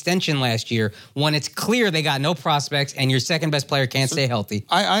signed an extension last year when it's clear they got no prospects and your second best player can't stay healthy.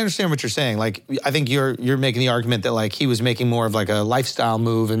 I understand what you're saying. Like, I think you're making the argument that like he was making more of like a lifestyle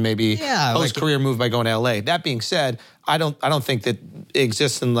move and maybe post-career move by going to LA. That being said, I don't think that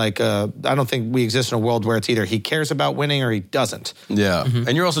exists in I don't think we exist in a world where it's either he cares about winning or he doesn't. Yeah.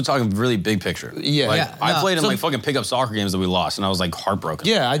 And you're also talking really big picture. Yeah. I played in fucking pickup soccer games that we lost and I was like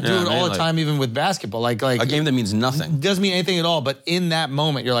heartbroken. Yeah, I do it all the time, even with basketball. Like a game that means nothing. Doesn't mean anything at all, but in that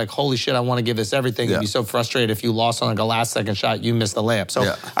moment, you're like, holy shit, I want to give this everything. You'd be so frustrated if you lost on like a last-second shot, you missed the layup. So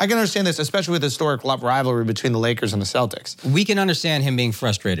I can understand this, especially with the historic rivalry between the Lakers and the Celtics. We can understand him being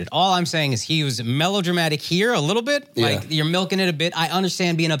frustrated. All I'm saying is he was melodramatic here a little bit. Like, you're milking it a bit. I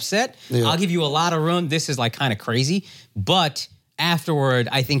understand being upset. I'll give you a lot of room. This is like kind of crazy. But afterward,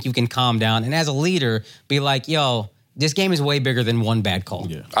 I think you can calm down. And as a leader, be like, yo, this game is way bigger than one bad call.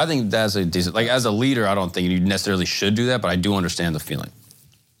 Yeah. I think that's a decent, like as a leader, I don't think you necessarily should do that, but I do understand the feeling.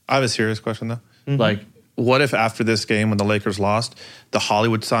 I have a serious question though. Like, what if after this game when the Lakers lost, the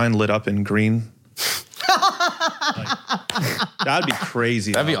Hollywood sign lit up in green? That'd be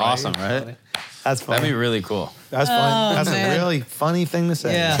crazy. That'd be awesome, right? That's funny. That'd be really cool. That's funny. That's a really funny thing to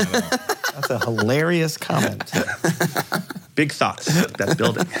say. Yeah. That's a hilarious comment. Big thoughts. That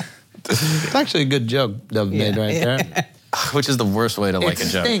building. It's actually a good joke Dub made right there. Which is the worst way to like a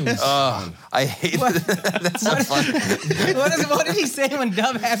joke. I hate that. That's so funny. What did he say when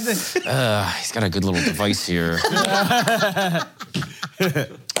Dub had this? He's got a good little device here.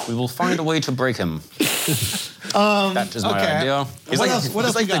 We will find a way to break him. That is my idea. He's what like,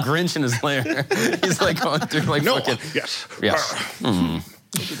 else like the Grinch in his lair. He's like going through like fucking... Yes.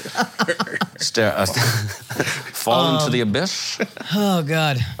 Fall into the abyss. Oh,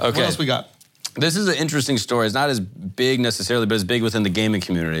 God. Okay. What else we got? This is an interesting story. It's not as big necessarily, but it's big within the gaming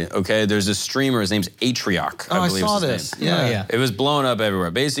community. Okay, there's this streamer. His name's Atrioc. I believe saw is his this. name. Yeah. It was blowing up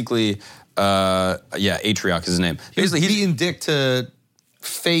everywhere. Basically, Atrioc is his name. Basically, he's beating dick to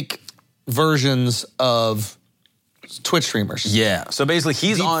fake versions of Twitch streamers. Yeah. So basically,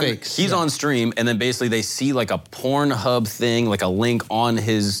 he's on stream, and then basically they see like a Pornhub thing, like a link on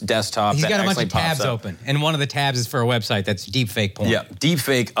his desktop. He's that got a bunch of actually pops tabs up. open, and one of the tabs is for a website that's deepfake porn. Yeah,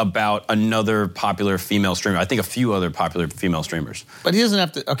 deepfake about another popular female streamer. I think a few other popular female streamers. But he doesn't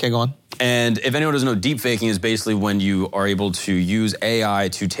have to. Okay, go on. And if anyone doesn't know, deepfaking is basically when you are able to use AI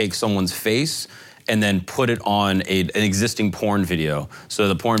to take someone's face and then put it on an existing porn video. So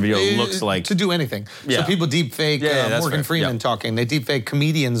the porn video looks like... To do anything. Yeah. So people deep fake Morgan Freeman talking. They deep fake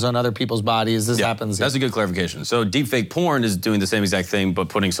comedians on other people's bodies. This happens. That's a good clarification. So deepfake porn is doing the same exact thing, but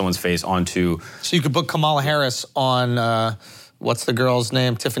putting someone's face onto... So you could put Kamala Harris on, what's the girl's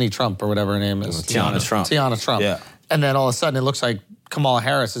name? Tiffany Trump or whatever her name is. Tiana Trump. Tiana Trump. Yeah. And then all of a sudden it looks like Kamala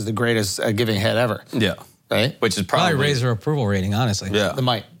Harris is the greatest at giving head ever. Yeah. Right? Which is Probably probably... raise her approval rating, honestly. Yeah.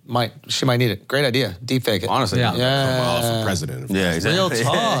 She might need it. Great idea. Deep fake it. Honestly. Yeah. Kamala for president. Yeah, exactly. Real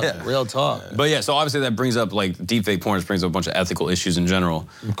talk. Real talk. But yeah, so obviously that brings up like deepfake porn brings up a bunch of ethical issues in general.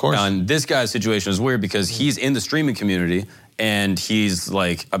 Of course. And this guy's situation is weird because he's in the streaming community and he's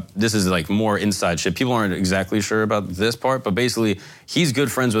like, this is like more inside shit. People aren't exactly sure about this part, but basically he's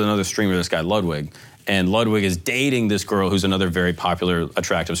good friends with another streamer, this guy Ludwig. And Ludwig is dating this girl who's another very popular,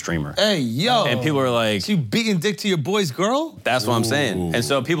 attractive streamer. Hey, yo. And people are like... So you beating dick to your boy's girl? That's what I'm saying. And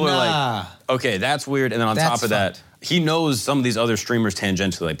so people are like, okay, that's weird. And then on top of that, he knows some of these other streamers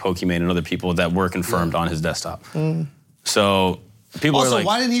tangentially, like Pokimane and other people that were confirmed on his desktop. So people are like... Also,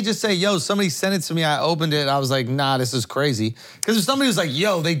 why didn't he just say, yo, somebody sent it to me, I opened it, I was like, nah, this is crazy. Because if somebody was like,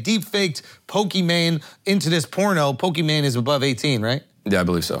 yo, they deep faked Pokimane into this porno, Pokimane is above 18, right? Yeah, I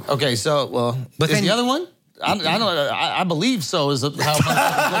believe so. Okay, so, well, But is then- the other one? I believe so is how much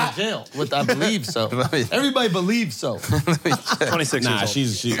I go to jail. With I believe so. Everybody believes so. 26 Nah, years old.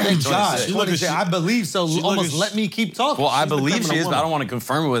 she's Thank God. she looking- I believe so. Almost let me keep talking. Well, I believe becoming she a is, but I don't want to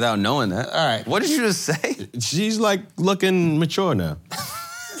confirm it without knowing that. All right. What did you just say? she's like looking mature now.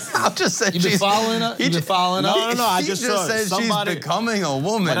 I'm just saying. You been following up? You been following up? No, I He just just saw said somebody- she's becoming a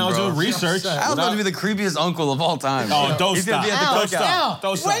woman. When I was bro. doing research, I was about to be the creepiest uncle of all time. Oh, don't He's gonna stop. be at the Don't cookout. stop.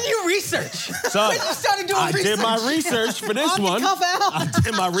 Don't stop. When you research? Son, When you started doing I research? did my research for this On the one. cuff out. I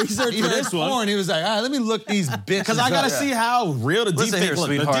did my research He for heard this one. porn. He was like, all right, let me look these bitches Because I gotta up. see how real the Listen deepfake here, looks.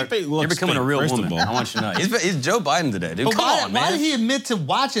 sweetheart. The deepfake looks You're becoming a fake, real first of woman. all. I want you to know. He's Joe Biden today, dude. But Come on, man. why did he admit to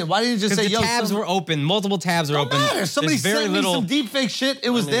watching? Why didn't he just say, Because the yo, tabs were open. Multiple tabs were don't open. matter. Somebody There's very sent me little. some deep fake shit. It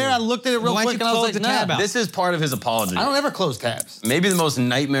was there. I looked at it real Why'd quick you and I was close like, the nah. tab out? This is part of his apology. I don't ever close tabs. Maybe the most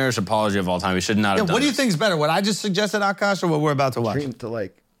nightmarish apology of all time. He should not Yeah, have done what do you this. think is better? What I just suggested, Akash, or what we're about to watch? Dream to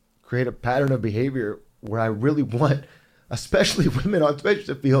like create a pattern of behavior where I really want, especially women on Twitch,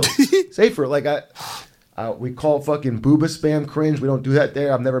 to feel safer. Like we call fucking booba spam cringe. We don't do that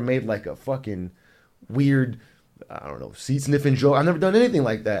there. I've never made like a fucking weird, I don't know, seat sniffing joke. I've never done anything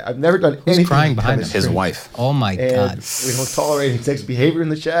like that. I've never done anything. crying that behind is him? His cringe. wife. Oh my And God. we don't tolerate any sex behavior in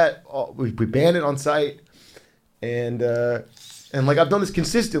the chat. We ban it on site, and like I've done this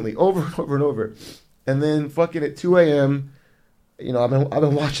consistently over and over and over. And then fucking at 2 a.m., you know, I've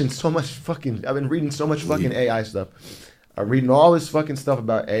been watching so much fucking. I've been reading so much fucking AI stuff. I'm reading all this fucking stuff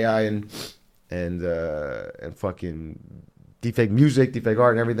about AI and fucking deepfake music, deepfake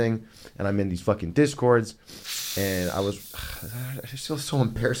art, and everything. And I'm in these fucking discords, and I just feel so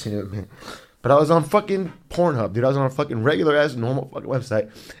embarrassing to me. But I was on fucking Pornhub, dude. I was on a fucking regular ass normal fucking website,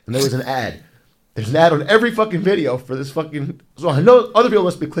 and there was an ad. There's an ad on every fucking video for this fucking. So I know other people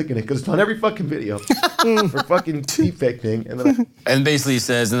must be clicking it because it's on every fucking video for fucking deepfake thing. And then And basically he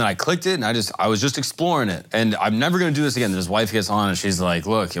says, and then I clicked it, and I was just exploring it, and I'm never gonna do this again. And his wife gets on, and she's like,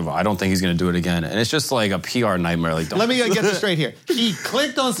 "Look, I don't think he's gonna do it again." And it's just like a PR nightmare. Like, don't. Let me get this straight here. He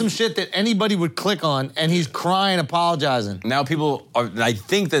clicked on some shit that anybody would click on, and he's crying, apologizing. Now people are. I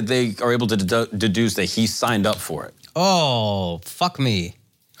think that they are able to deduce that he signed up for it. Oh, fuck me.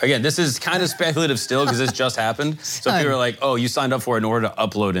 Again, this is kind of speculative still because this just happened. So Son. people are like, "Oh, you signed up for it in order to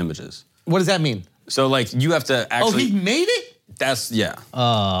upload images." What does that mean? So like you have to Oh, actually. he made it? That's yeah.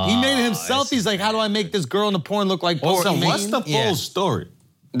 He made it himself. He's like, how do I make this girl in the porn look like So Porn what's the full Yeah. story?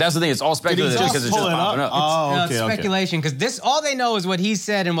 That's the thing. It's all speculative just because it's just pull it popping up? up. Oh, No, okay, it's okay. speculation because this all they know is what he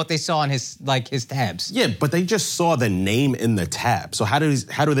said and what they saw in his tabs. Yeah, but they just saw the name in the tab. So how do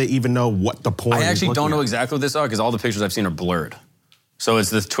they even know what the porn I is actually don't looking know at? exactly what they saw because all the pictures I've seen are blurred. So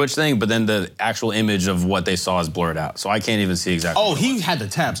it's this Twitch thing, but then the actual image of what they saw is blurred out. So I can't even see exactly. Oh, what it he was. had the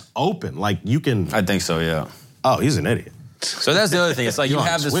tabs open. Like you can. I think so, yeah. Oh, he's an idiot. So that's the other thing. It's like you You're on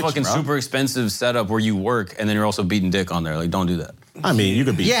have this Twitch, fucking bro. super expensive setup where you work and then you're also beating dick on there. Like, don't do that. I mean, you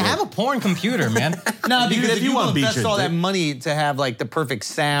could be. Yeah, have a porn computer, man. No, because if if you you wanna beat invest your all that dick. money to have like the perfect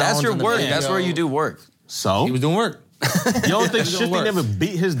sound. That's your work. That's where you do work. So He was doing work. you don't think It Shifty works. never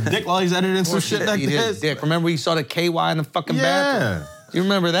beat his dick while he's editing some shit like He did this? dick. Remember we saw the KY in the fucking bathroom? Yeah. You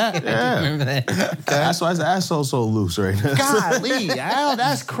remember that? Yeah. Remember that? That's why his asshole's so loose right now. Golly, Al,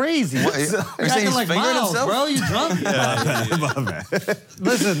 that's crazy. You're saying acting he's like fingering Miles, himself? bro. You drunk?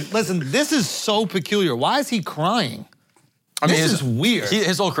 Listen. This is so peculiar. Why is he crying? I mean, This is weird.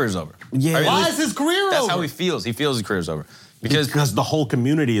 His whole career's over. Yeah. I mean, Why is his career That's over? how he feels. He feels his career's over. Because Because the whole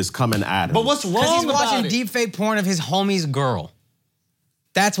community is coming at him. But what's Because wrong he's about watching it? deep fake porn of his homie's girl.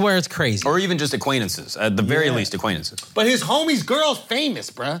 That's where it's crazy. or even just acquaintances. At the very least, acquaintances. But his homie's girl's famous,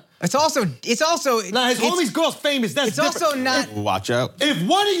 bruh. It's also Nah, his homie's girl's famous. That's It's different. also not. Watch out. If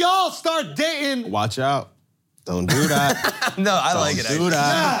one of y'all start dating, Watch out. Don't do that. No, I like it. Do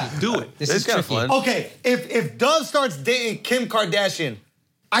that. Do it. This It's is kind of tricky. fun. okay, if Dove starts dating Kim Kardashian,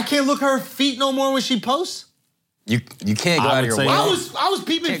 I can't look her feet no more when she posts. You can't go I out of would your say way. no. I was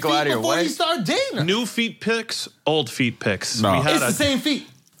peeping Can't feet go out of your before way. he started dating her. New feet pics, old feet pics. No. We had It's a the same feet.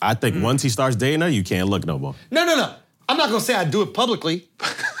 I think once he starts dating her, you can't look no more. No. I'm not gonna say I do it publicly,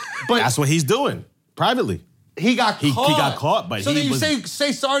 but That's what he's doing privately. he got He caught. got caught, but so he then you was-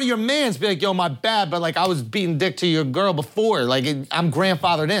 say sorry to your mans, be like, yo, my bad, but like I was beating dick to your girl before, like I'm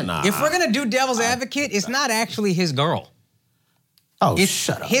grandfathered in. Nah. If we're gonna do devil's advocate, it's not actually his girl. Oh, It's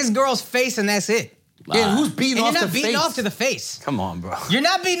shut up. his girl's face, and that's it. Yeah, who's beating And off you're the not beating face? off to the face. Come on, bro. You're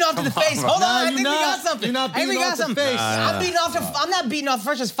not beating off to the face. Hold on, I think we got something. You're not I think we beating got off the something. face. I'm beating off to. I'm not beating off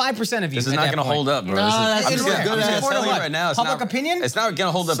first. Just 5% of you. This is at not that going to point. hold up, bro. No, that's I'm just good. going to Good tell you what? right now. It's Public not, opinion? It's not going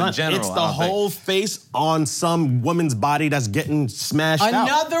to hold up Son, in general. it's I the don't think. whole face on some woman's body that's getting smashed out.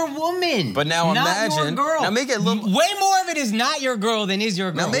 Another woman. But now not imagine- Your girl. now make it a little- Way more of it is not your girl than is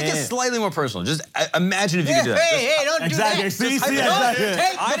your girl. Now make it slightly more personal. Just imagine if you Hey, could do that. hey, don't Exactly. do that. See, Just see, don't exactly.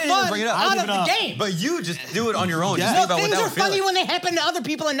 take I the didn't even fun bring it up. out I of give it the up. game. But you just do it on your own. Just No, think about what things that are would feel funny like. when they happen to other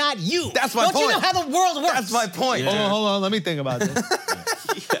people and not you. That's my Don't you point. know how the world works? That's my point. Hold on. Let me think about this.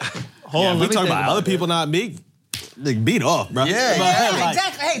 Hold Yeah, on. we Let me talk think about other it. people, not me. Like, beat off, bro. Yeah, But, yeah, like,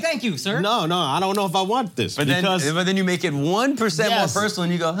 Exactly. Hey, thank you, sir. No, I don't know if I want this. But because then you make it 1% Yes. more personal,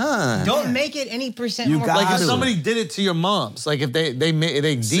 and you go, huh? Don't make it any percent You more. got Like if to. somebody did it to your mom's, like if they deep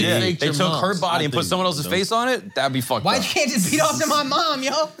Yeah, faked they your took mom's. her body and I put think someone else's so. face on it. That'd be fucked Why up. you can't just beat off to my mom,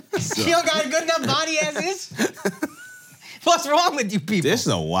 yo? She don't got a good enough body as is. What's wrong with you people? This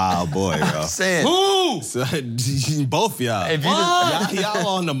is a wild boy, bro. Saying, Who? Son, both y'all. if you just, Y'all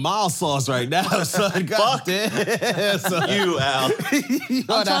on the mild sauce right now, son. God damn. Son. You, Al. I'm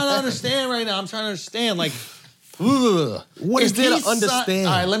trying to understand right now. I'm trying to understand. Like, ugh. What is If there he to understand?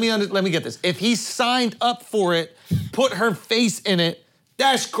 All right, let me get this. If he signed up for it, put her face in it,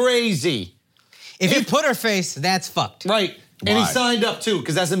 that's crazy. if you put her face, that's fucked. Right. And he Why? signed up too,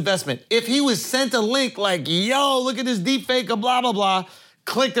 because that's investment. If he was sent a link like, yo, look at this deep fake of blah, blah, blah,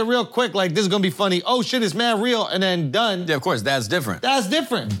 clicked it real quick, like, this is gonna be funny. Oh shit, it's mad real, and then done. yeah, of course, that's different. That's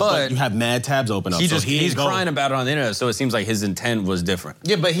different. But You have mad tabs open up. he's so he's crying about it on the internet, so it seems like his intent was different.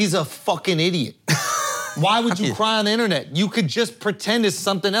 Yeah, but he's a fucking idiot. Why would you cry on the internet? You could just pretend it's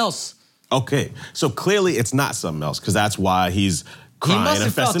something else. Okay, so clearly it's not something else because that's why he's He crying must and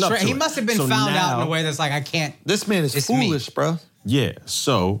have felt. fessing up to He it. must have been So found out in now- a way that's like, I can't. This man is It's me. foolish, bro. Yeah,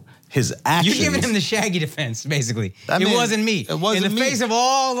 so his actions. You're giving him the Shaggy defense, basically. That It man- wasn't me. it wasn't in the me. face of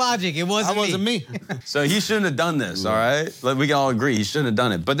all logic, it wasn't That wasn't me. So he shouldn't have done this, all right? Like, we can all agree he shouldn't have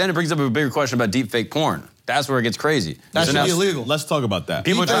done it. But then it brings up a bigger question about deepfake porn. That's where it gets crazy. That So should now- be illegal. Let's talk about that.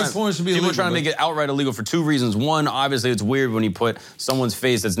 People are Deepfake trying, porn should be people are illegal, trying to bro. make it outright illegal for two reasons. One, obviously, it's weird when you put someone's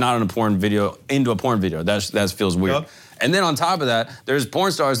face that's not in a porn video into a porn video. That feels weird. Yup. And then on top of that, there's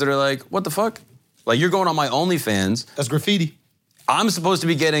porn stars that are like, what the fuck? Like, you're going on my OnlyFans. That's graffiti. I'm supposed to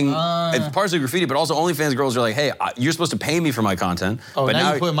be getting it's partially graffiti, but also OnlyFans girls are like, hey, you're supposed to pay me for my content. Oh, but now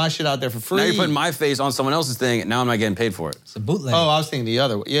you're putting my shit out there for free. now you're putting my face on someone else's thing, and now I'm not getting paid for it. It's a bootleg. Oh, I was thinking the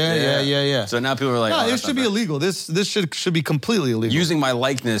other way. Yeah. So now people are like, No, oh, it that's should not be fair. illegal. This should be completely illegal. Using my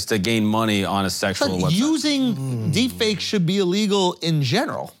likeness to gain money on a sexual But website. using deepfake should be illegal in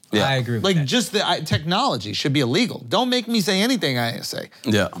general. Yeah. I agree with Like that. just the technology should be illegal. Don't make me say anything I didn't say.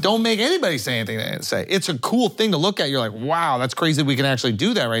 Yeah. Don't make anybody say anything I didn't say. It's a cool thing to look at. You're like, wow, that's crazy. We can actually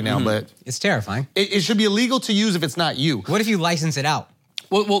do that right now. But It's terrifying. it should be illegal to use if it's not you. What if you license it out?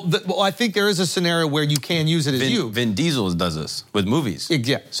 Well, I think there is a scenario where you can use it as you. Vin Diesel does this with movies.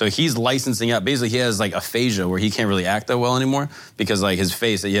 Yeah. So he's licensing out. Basically, he has like aphasia where he can't really act that well anymore because like his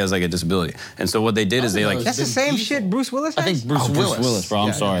face, he has like a disability. And so what they did is they like. That's the same shit Bruce Willis has? I think Bruce Willis. bro.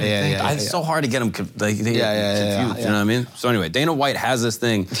 I'm sorry. Yeah. It's so hard to get them confused. You Yeah. know what I mean? So anyway, Dana White has this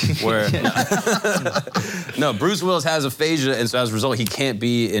thing where no, Bruce Willis has aphasia, and so as a result, he can't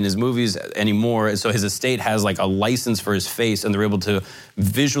be in his movies anymore. And so his estate has like a license for his face, and they're able to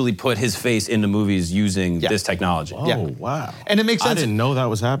visually put his face into movies using this technology. Oh, Yeah. wow. And it makes I sense. didn't know that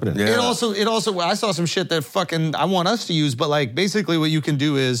was happening. Yeah. It also, I saw some shit that fucking I want us to use, but like basically what you can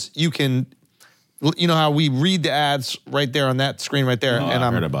do is you know how we read the ads right there on that screen right there, I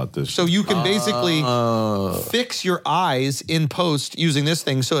heard about this. So you can basically fix your eyes in post using this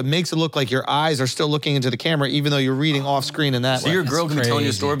thing, so it makes it look like your eyes are still looking into the camera, even though you're reading off screen in that So way. your girl can be telling you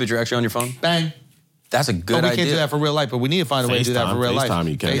a crazy. story, but you're actually on your phone? Bang. That's a good But we idea. can't do that for real life, but we need to find a way to do that for real life. FaceTime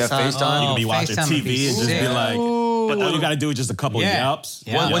you can. Yeah, FaceTime. You can be watching FaceTime would be TV and just be sick. like, but all you got to do is just a couple Yeah. yaps.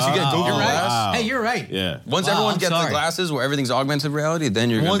 Yeah. Once you get Google You're right. Glass, Hey, you're right. Yeah. once Wow, everyone I'm gets the sorry. glasses where everything's augmented reality, then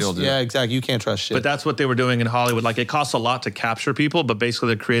you're going to be able to do Yeah, it. exactly. You can't trust shit. But that's what they were doing in Hollywood. Like, it costs a lot to capture people, but basically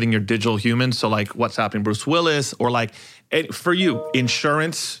they're creating your digital humans. So, like, what's happening, Bruce Willis, or like, for you,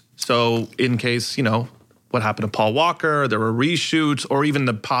 insurance. So, in case, what happened to Paul Walker, there were reshoots, or even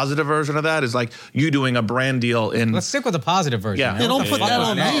the positive version of that is like you doing a brand deal in. Let's stick with the positive version. Yeah. man. Yeah, don't What the put fuck that was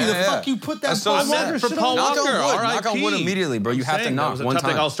on that? me. The Yeah. fuck you put that That's so Paul sad. Walker For shit Paul on? Knock on Walker, wood. R.I.P. Knock on wood immediately, bro. You have to Saying that knock was a one tough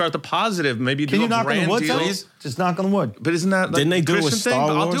thing. time. I'll start the positive. Maybe Can do you a knock on the brand wood, deal. Seth? Just knock on the wood. But isn't that like Didn't they do it Christian with thing? Star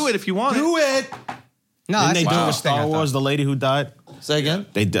I'll Wars? do it if you want. Do it. No, Didn't that's they do the it with first thing I Star thought. Wars, the lady who died? Say again.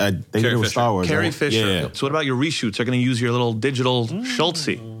 They did it Carrie with Fisher. Star Wars. Carrie right? Fisher. Yeah. So what about your reshoots? They're going to use your little digital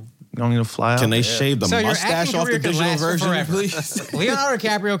Schultzy. You don't need to fly out. Can they shave the So your mustache acting off the career could digital last version, forever. please? Leonardo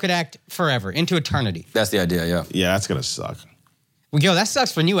DiCaprio could act forever, into eternity. That's the idea, yeah. Yeah, that's gonna suck. Well, yo, that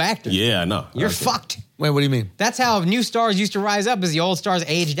sucks for new actors. Yeah, I know. You're Okay. fucked. Wait, what do you mean? That's how new stars used to rise up, as the old stars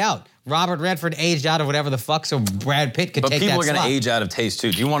aged out. Robert Redford aged out of whatever the fuck, so Brad Pitt could But take people that are going to slot. age out of taste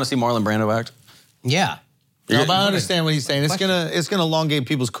too. Do you want to see Marlon Brando act? Yeah. No, but I understand what he's saying. It's gonna elongate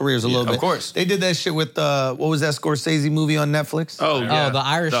people's careers a little bit. of course. They did that shit with what was that Scorsese movie on Netflix? Oh, yeah. The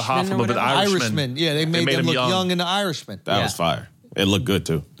Irishman The Hoffman, or but the whatever? Irishman. Irishman. Yeah, they made them look young in the Irishman. That Yeah. was fire. It looked good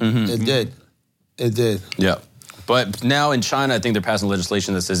too. It did. It did. Yeah. But now in China, I think they're passing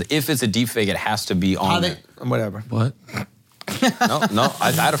legislation that says if it's a deepfake, it has to be on there. Whatever. What? No.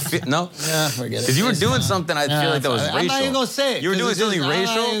 I had a no. Yeah, forget it. Because you were doing something, I feel like that was racial. I'm not even gonna say it. You were doing 'cause it's something just- I'm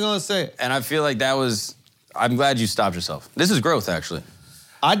not racial, even gonna say it. and I feel like that was. I'm glad you stopped yourself. This is growth, actually.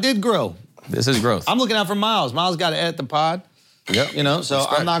 I did grow. This is growth. I'm looking out for Miles. Miles got to edit the pod. Yep. You know, so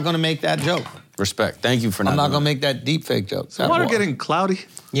Respect. I'm not gonna make that joke. Respect. Thank you for not. I'm not doing gonna make that deep fake joke. The water getting cloudy.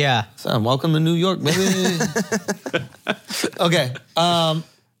 Yeah. Son, welcome to New York, baby. Okay.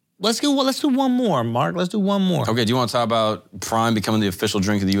 Let's do one more, Mark. Let's do one more. Okay. Do you want to talk about Prime becoming the official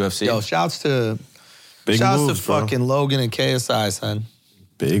drink of the UFC? Yo, shouts to Big shouts moves, to bro. fucking Logan and KSI, son.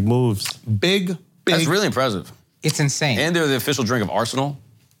 Big moves. Big. That's really impressive. It's insane. And they're the official drink of Arsenal.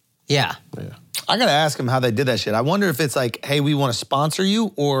 yeah. Yeah. I gotta ask him how they did that shit. I wonder if it's like, hey, we want to sponsor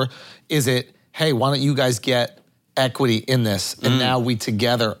you, or is it, hey, why don't you guys get equity in this, and now we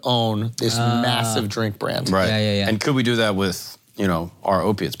together own this massive drink brand. Right. Yeah. And could we do that with, our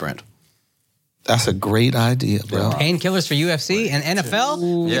opiates brand? That's a great idea, bro. Painkillers for UFC and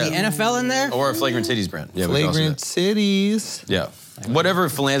NFL? Yeah. Get the NFL in there? Or a Flagrant Titties brand. Yeah, we can also do Flagrant that. Cities. Yeah. Whatever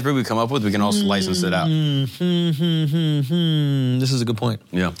philanthropy we come up with, we can also license it out. This is a good point.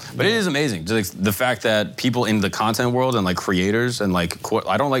 Yeah. But it is amazing. Just like the fact that people in the content world and like creators and like,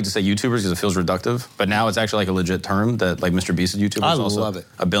 I don't like to say YouTubers because it feels reductive, but now it's actually like a legit term that like Mr. Beast is YouTuber. I is also love it.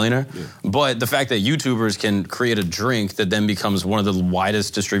 a billionaire. Yeah. But the fact that YouTubers can create a drink that then becomes one of the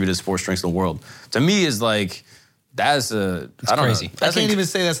widest distributed sports drinks in the world, to me is like, that's I don't crazy. know. I That's can't even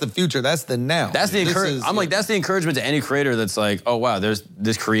say that's the future. That's the now. That's the This encouragement. is- I'm like, that's the encouragement to any creator that's like, oh wow, there's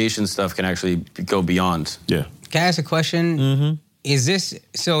this creation stuff can actually go beyond. Yeah. Can I ask a question? Is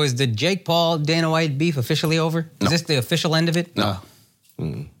the Jake Paul, Dana White beef officially over? Is this the official end of it? No.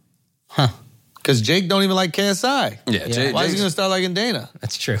 Because Jake don't even like KSI. Yeah. Jake, Why is he going to start liking Dana?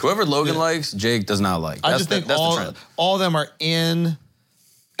 That's true. whoever Logan likes, Jake does not like. I just think that's the trend. all of them are in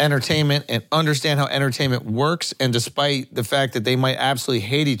entertainment and understand how entertainment works. And despite the fact that they might absolutely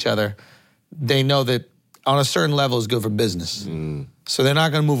hate each other, they know that on a certain level is good for business. So they're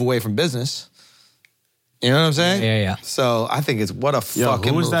not going to move away from business. You know what I'm saying? Yeah. So I think it's what a Yo, fucking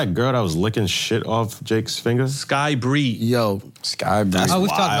who was move. that girl that was licking shit off Jake's fingers? Sky Bree. Yo, Sky Blue. Oh, we've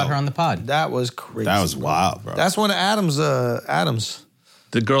talked wild. about her on the pod. that was crazy. That was bro. wild, bro. That's one of Adams.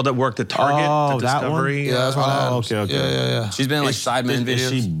 The girl that worked at Target, Oh, the that one? Discovery. Yeah, that's one of Oh, Adams. okay. Yeah. She's been in like Sidemen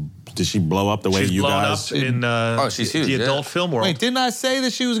videos. Did she blow up the way She's you blown guys? up in she's huge, the yeah. adult film world. Wait, didn't I say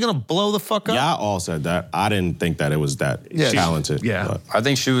that she was going to blow the fuck up? Y'all all said that. I didn't think that it was that talented. Yeah. but- I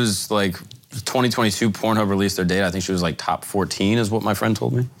think she was like 2022 Pornhub released their data. I think she was like top 14 is what my friend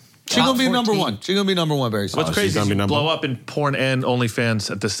told me. She's going to be number 14. one. She's going to be number one very soon. What's she's crazy gonna is be you number blow one. up in porn and OnlyFans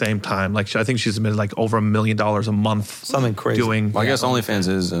at the same time. Like I think she's submitted like over $1 million a month. Something crazy. Doing. Well, I guess OnlyFans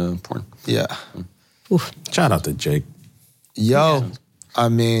is porn. Yeah. Shout out to Jake. Yo, I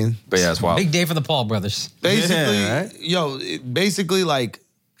mean, But yeah, it's wild. Big day for the Paul brothers. basically, basically, like,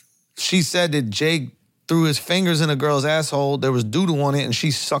 she said that Jake threw his fingers in a girl's asshole. There was doodle on it, and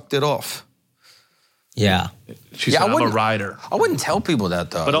she sucked it off. Yeah. She Yeah, said, I I'm a wouldn't- rider. I wouldn't tell people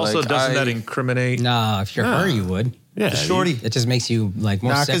that though. But also, Like, doesn't that incriminate? Nah, if you're her, you would. Yeah, Shorty. It just makes you like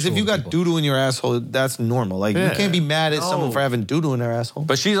more Nah, because if sexual you got with people. doodle in your asshole, that's normal. Like, you Yeah. can't be mad at someone for having doodle in their asshole.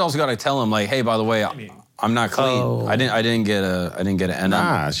 But she's also got to tell him like, hey, by the way, I'm not clean. Oh. I didn't get an NM.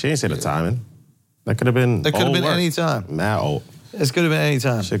 Nah, she ain't say the timing. That could have been. That could have old been work. any time. Mad old. This could have been any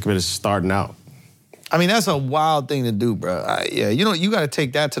time. Shit could have starting out. I mean, that's a wild thing to do, bro. You got to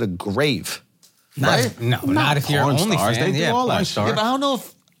take that to the grave. Not if you're porn only stars, fan. they do Yeah, all that porn shit. star. Yeah, but I don't know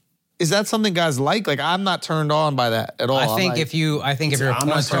if is that something guys like. Like, I'm not turned on by that at all. I I'm think like, if you're a porn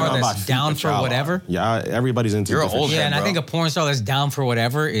turned star on by that's down feet for trial. whatever. Yeah, everybody's into You're an different old shit. Yeah, and I bro. think a porn star that's down for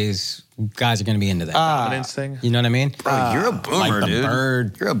whatever is guys are going to be into that. Confidence thing. You know what I mean? Bro, you're a boomer, like the dude.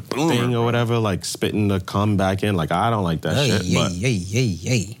 bird You're a boomer. thing or whatever, like spitting the cum back in. Like, I don't like that shit. But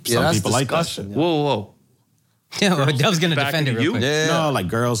Hey. some that's people like that disgusting. shit. Whoa. Yeah, well, Dub's going to back defend it into real you? quick. Yeah. No, like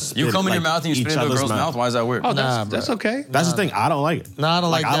girls. You spit, come in your like, mouth and you each spit into a other's girl's mouth. Why is that weird? Oh, Nah, that's bro. okay. That's the thing. I don't like it. No, I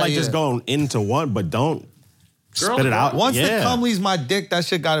don't like that I like either. just going into one, but don't spit it out. Once the Yeah. cum leaves my dick, that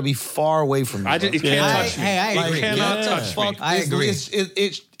shit got to be far away from me. You can't touch me. Hey, I agree. You cannot touch me. I agree.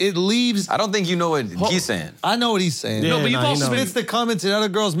 It leaves. I don't think you know what he's saying. I know what he's saying. Yeah, No, but you've he also knows. spits the cum into the other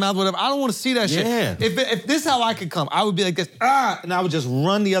girl's mouth, whatever. I don't want to see that shit. Yeah. If this is how I could come, I would be like this, and I would just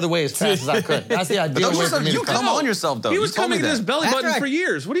run the other way as fast as I could. That's the But ideal way for me to you come. come on yourself though. He You was told me coming in his that. belly After button I- for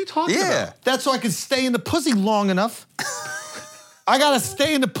years. What are you talking Yeah. about? That's so I can stay in the pussy long enough. I gotta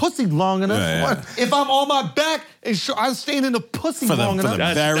stay in the pussy long enough. Yeah, yeah. If I'm on my back, and I'm staying in the pussy For the- long for the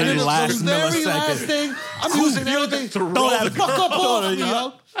enough. very And then last the very last millisecond. thing, I'm using everything. Throw that Fuck up off me,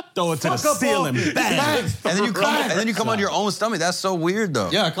 yo. Throw it to the Fuck up ceiling. off me. Bang. And then you come on your own stomach. That's so weird though.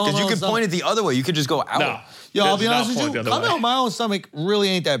 Yeah, come on Because my you own could stomach. point it the other way. You could just go out. No. Yo, I'll Does be not honest with point you. the other Coming way. on my own stomach really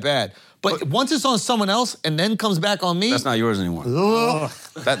ain't that bad. But once it's on someone else and then comes back on me, That's not yours anymore.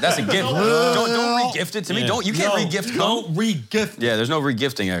 That's a gift. Don't re-gift it to me. You can't re-gift cum. Don't re-gift. Yeah, there's no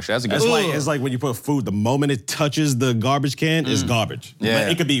re-gifting actually. That's a good It's like when you put food, the moment it touches the garbage can, it's garbage. Yeah.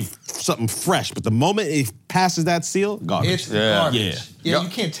 But it could be something fresh, but the moment it passes that seal, garbage. It's garbage. Yeah. Yeah, you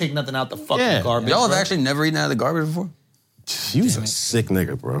can't take nothing out the fucking Yeah. garbage. Y'all have bro. actually never eaten out of the garbage before? You was a sick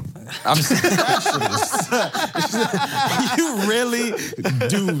nigga, bro. I'm You really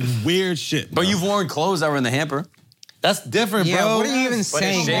do weird shit. But you've worn clothes that were in the hamper. That's different, Yeah, bro. what are you even But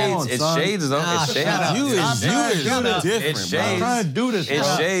saying? it's shades though. Nah, It's shut shades. up. You is different, It's bro. I'm trying to do this, It's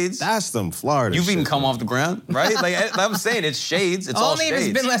bro. shades. That's some Florida You've shit. eaten cum off the ground, right? Like I'm saying, it's shades. It's all Only if shades.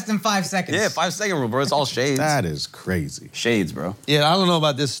 it's been less than 5 seconds. Yeah, 5 second rule, bro. It's all shades. That is crazy. Shades, bro. Yeah, I don't know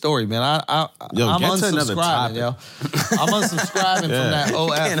about this story, man. I'm get to another unsubscribing, yo. I'm unsubscribing from that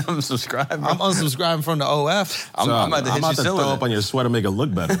And OF. I'm subscribed. I'm unsubscribing from the OF. I'm about to hit you still throw with up on your sweater, make it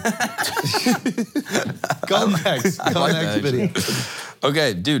look better. Go next. I Go like next that, video.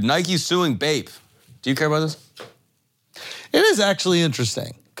 Okay, dude, Nike suing Bape. Do you care about this? It is actually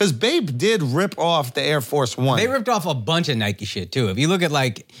interesting because Bape did rip off the Air Force One. They ripped off a bunch of Nike shit too. If you look at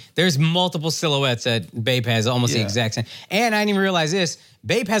there's multiple silhouettes that Bape has almost the Yeah. exact same. And I didn't even realize this.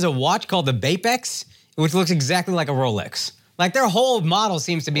 Bape has a watch called the Bape X, which looks exactly like a Rolex. Like their whole model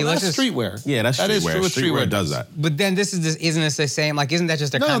seems to be Well, let's that's just- streetwear. Yeah, that's That is streetwear. true what Streetwear does that. But then isn't this the same? Like, isn't that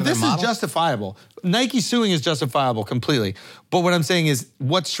just their No, kind of their this is model? justifiable. Nike suing is justifiable completely. But what I'm saying is,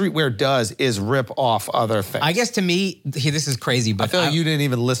 what streetwear does is rip off other things. I guess to me, this is crazy, but I feel like you didn't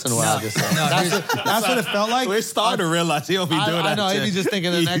even listen to what I just said. No, That's what it felt like. We're starting to realize he'll be doing that. I know, he'd be just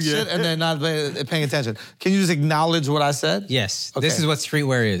thinking of the next Yeah. shit and then not paying attention. Can you just acknowledge what I said? Yes, Okay. this is what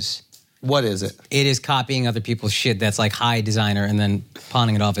streetwear is. What is it? It is copying other people's shit that's like high designer and then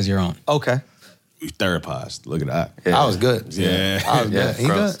pawning it off as your own. Okay. Therapized. Look at that. I was good. Yeah. I was Yeah, good. He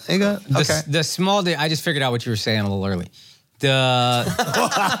gross. good? He good? Okay. The small, I just figured out what you were saying a little early. Yeah,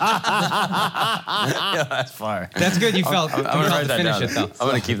 that's fire. That's good. You felt I'm gonna write that finish down. it though. I'm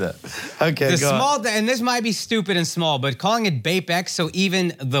gonna keep that. Okay, The go on. small, and this might be stupid and small, but calling it Bape X, so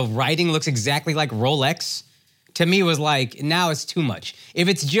even the writing looks exactly like Rolex, to me was like, now it's too much. If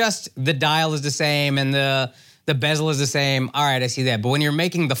it's just the dial is the same and the bezel is the same, all right, I see that. But when you're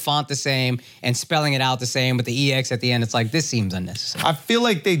making the font the same and spelling it out the same with the EX at the end, it's like, this seems unnecessary. I feel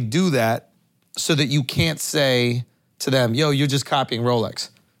like they do that so that you can't say to them, yo, you're just copying Rolex.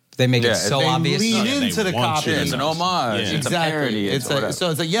 They make Yeah, it so They obvious. lean Yeah, they into the want you copying. to It's an homage. It's a parody. It's whatever. So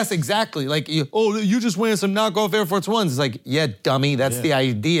it's like, yes, exactly. Like, you just wearing some knockoff Air Force Ones. It's like, yeah, dummy, that's the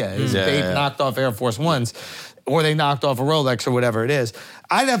idea. Is Yeah, they yeah. knocked off Air Force Ones or they knocked off a Rolex or whatever it is.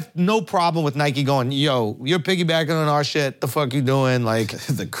 I'd have no problem with Nike going, yo, you're piggybacking on our shit. The fuck you doing? Like,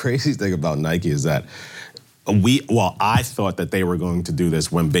 The crazy thing about Nike is that I thought that they were going to do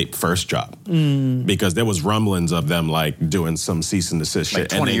this when Bape first dropped. Because there was rumblings of them like doing some cease and desist Like shit.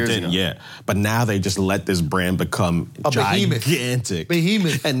 20 and they years didn't, ago. yeah. But now they just let this brand become A behemoth. gigantic.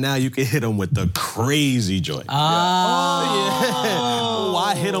 Behemoth. And now you can hit them with the crazy joint.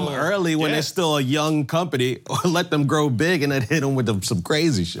 Why hit them early when they're still a young company, or let them grow big and then hit them with some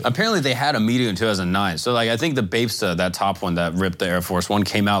crazy shit? Apparently they had a meeting in 2009. So like I think the Bapesta, that top one that ripped the Air Force One,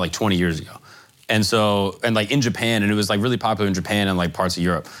 came out like 20 years ago. And so, and like in Japan, and it was like really popular in Japan and like parts of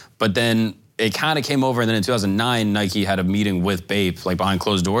Europe. But then it kind of came over, and then in 2009, Nike had a meeting with Bape, like behind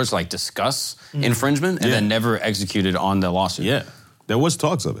closed doors, to like discuss infringement, and then never executed on the lawsuit. Yeah, there was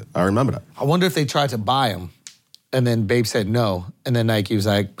talks of it. I remember that. I wonder if they tried to buy him and then Bape said no. And then Nike was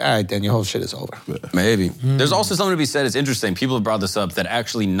like, all right, then your whole shit is over. Maybe. There's also something to be said. It's interesting. People have brought this up that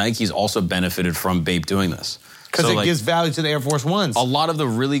actually Nike's also benefited from Bape doing this. Because So, it like, gives value to the Air Force Ones. a lot of the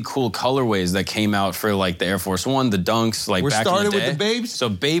really cool colorways that came out for like the Air Force One, the Dunks, like We're back started in the with day. the Babes? So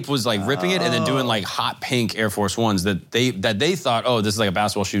Bape was like ripping it and then doing like hot pink Air Force Ones that they thought, oh, this is like a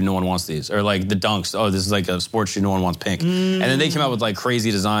basketball shoe, no one wants these, or like the Dunks, oh, this is like a sports shoe, no one wants pink. And then they came out with like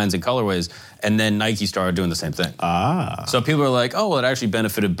crazy designs and colorways, and then Nike started doing the same thing. So people are like, oh, well, it actually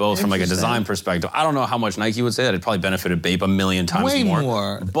benefited both from like a design perspective. I don't know how much Nike would say that. It probably benefited Bape a million times Way more.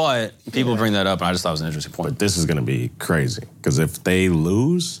 more. But people bring that up, and I just thought it was an interesting point. But this is going to be crazy because if they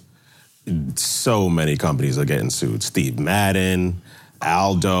lose, so many companies are getting sued. Steve Madden,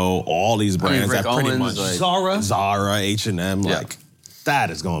 Aldo, all these brands Rick that pretty Owens, much like- Zara, H&M, Yeah. like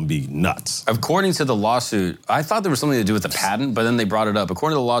that is going to be nuts. According to the lawsuit, I thought there was something to do with the patent, but then they brought it up.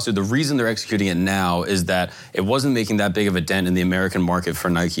 According to the lawsuit, the reason they're executing it now is that it wasn't making that big of a dent in the American market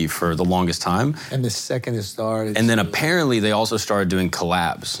for Nike for the longest time. And the second it started. And then apparently they also started doing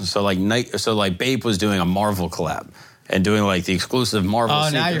collabs. So like Bape was doing a Marvel collab and doing like the exclusive Marvel. Oh, now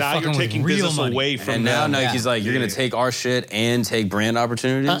sneaker. you're Now fucking you're taking with real business money. away from And now them. Nike's like, you're gonna take our shit and take brand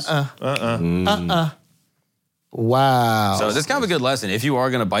opportunities. Wow. So this is kind of a good lesson. If you are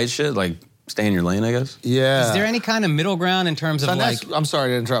gonna bite shit, like stay in your lane, I guess. yeah. Is there any kind of middle ground in terms of Son, like? I'm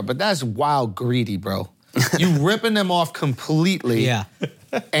sorry to interrupt, but that's wild greedy, bro. You ripping them off completely. Yeah.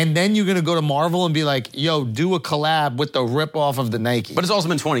 And then you're gonna go to Marvel and be like, yo, do a collab with the rip off of the Nike. But it's also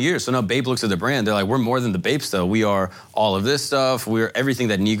been 20 years, so now Bape looks at the brand. They're like, we're more than the Bape stuff. We are all of this stuff. We're everything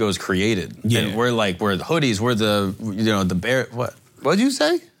that Nigo's created. Yeah. And we're the hoodies. We're the bear. What? What'd you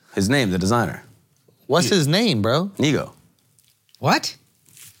say? His name, the designer, What's his name, bro? Nigo, What?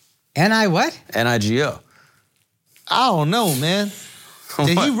 What? Nigo. I don't know, man.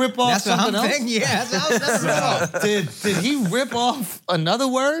 Did he rip off That's what something I'm else? thinking. Yeah, that's what Did he rip off another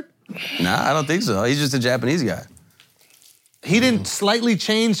word? Nah, I don't think so. He's just a Japanese guy. He didn't slightly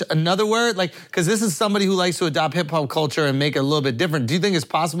change another word? Like, because this is somebody who likes to adopt hip hop culture and make it a little bit different. Do you think it's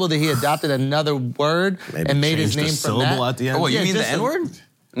possible that he adopted another word and made his change name the from syllable that? at the end. Oh, what, you Yeah, mean the just a- N-word?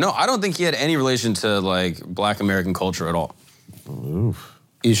 No, I don't think he had any relation to like Black American culture at all.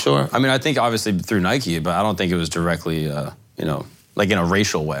 You sure? I mean, I think obviously through Nike, but I don't think it was directly, like in a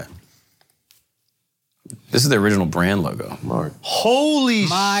racial way. This is the original brand logo. Mark. Holy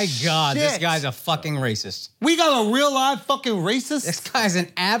My God, this shit. guy's a fucking racist. We got a real live fucking racist? This guy's an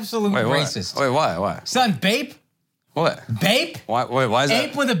absolute Wait, what? racist. Wait, why? Son, Bape? What? Bape? Why is that?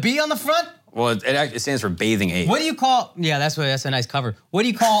 Ape with a B on the front? Well, it stands for bathing ape. What do you call? Yeah, that's a nice cover. What do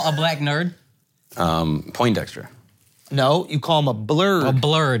you call a black nerd? Poindexter. No, you call him a blurred. A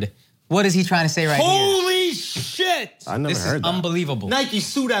blurred. What is he trying to say right here? Holy shit! I never This is heard that. unbelievable. Nike,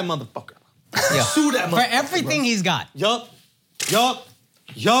 sue that motherfucker. Yeah. Sue that For motherfucker. everything he's got. Yup.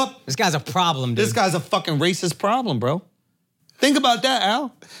 This guy's a problem, dude. This guy's a fucking racist problem, bro. Think about that,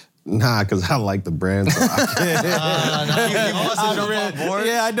 Al. Nah, because I like the brand. So I can't. Board.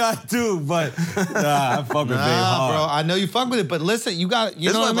 Yeah, I know I do, but nah, I fuck with Babe hard. Bro, I know you fuck with it, but listen, you got, you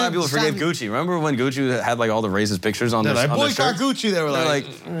This is know why what a lot I of mean? people forget Gucci. Remember when Gucci had like all the racist pictures on their Like, on their boycott shirts? Gucci, they were They're like,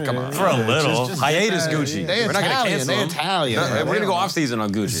 come on, for a little. Hiatus Gucci. They We're not gonna Italian, cancel they them. Italian. No, man. we're They gonna go don't- off season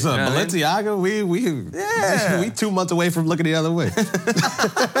on Gucci. So, You know what I mean? Balenciaga, we 2 months away from looking the other way.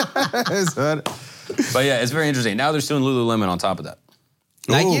 Son. But yeah, it's very interesting. Now they're suing Lululemon on top of that.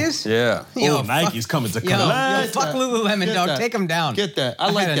 Nike is? Yeah. Oh, Nike's coming to Yo, collect. fuck Lululemon, Get dog. that. Take him down. Get that. I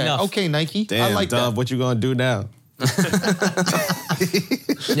I like had that. enough. Okay, Nike. Damn, I like Dove, what you gonna do now?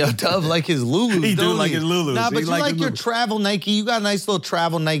 that. Yo, Dove like his Lulus. He do don't like his Lulus. Nah, He but you like like his your Lulus. travel Nike. You got nice little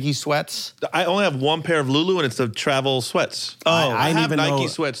travel Nike sweats. I only have one pair of Lulu, and it's the travel sweats. I didn't have even Nike know-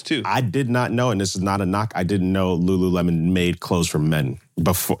 sweats too. I did not know, and this is not a knock. I didn't know Lululemon made clothes for men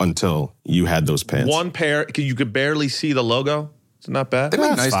before until you had those pants. One pair, you could barely see the logo. It's not bad. They make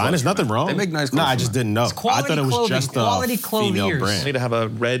That's nice fine. clothes There's for nothing men. wrong. They make nice No, clothes I for just men. didn't know. I quality thought it was clothing, just quality a female clothiers. I brand. need to have a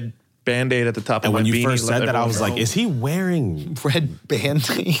red Band-Aid at the top And of my when you beanie. first let said that, I everyone was like, know. "Is he wearing Red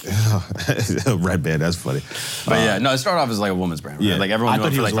Band-Aid. red band?" That's funny. But yeah, no, it started off as like a woman's brand. Right? Yeah, Like everyone I knew thought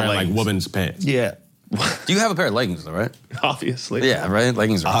it he for was like the wearing like leggings. women's pants. Yeah. Do you have a pair of leggings though, right? Obviously. Yeah, right?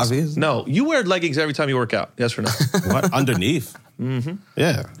 Leggings are awesome. Obvious. No, you wear leggings every time you work out. Yes or no? What underneath? Mm-hmm.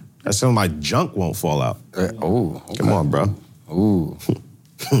 Yeah, that's so my junk won't fall out. Oh, Come on, bro. Ooh.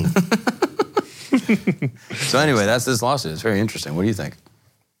 So anyway, that's this lawsuit. It's very interesting. What do you think?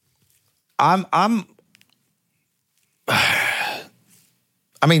 I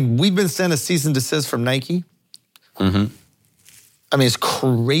mean, we've been sent a cease and desist from Nike. Mm-hmm. I mean, it's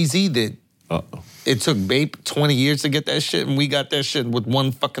crazy that Uh-oh. it took Bape 20 years to get that shit, and we got that shit with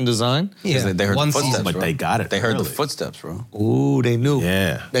one fucking design. Yeah, They heard one the footsteps, season. But bro. they got it They heard the early. footsteps, bro. Ooh, they knew.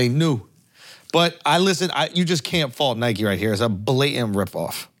 Yeah. They knew. But you just can't fault Nike right here. It's a blatant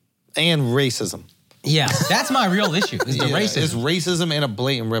ripoff and racism. Yeah, that's my real issue. Is the It's racism. racism and a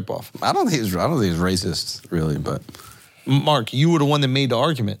blatant ripoff. I don't think it's racist, really, but Mark, you were the one that made the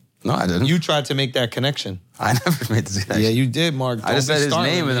argument. no, I didn't. You tried to make that connection. I never made this connection. Yeah, you did, Mark. I just said his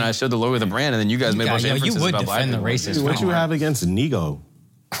name, and then I showed the logo of the brand, and then you guys made a bunch of you inferences would about black defend the people. racist. What Come you on. have against Nego?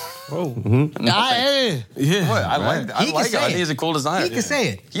 Yeah. What? I like He I can like it. say I think it. he's a cool designer. He can say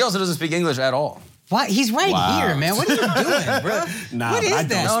it. He also doesn't speak English at all. What? He's right Wow. here, man. What are you doing, bro? Nah, what but I is don't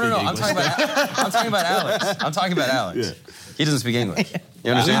that? No. speak I'm talking about Alex. I'm talking about Alex. Yeah. He doesn't speak English.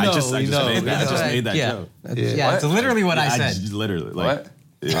 You understand? I just we know, made that. I just made that Yeah. joke. Yeah, it's literally what I said. just literally What?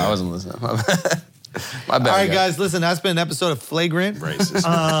 Yeah. I wasn't listening. My bad. All right, guys, listen, that's been an episode of Flagrant. Racist.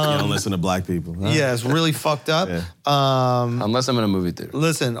 You don't listen to black people. Huh? Yeah, it's really fucked up. Yeah. Unless I'm in a movie theater.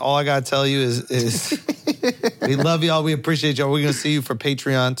 Listen, all I gotta tell you is we love y'all. We appreciate y'all. We're gonna see you for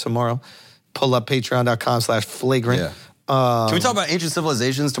Patreon tomorrow. Pull up patreon.com/flagrant. Yeah. Can we talk about ancient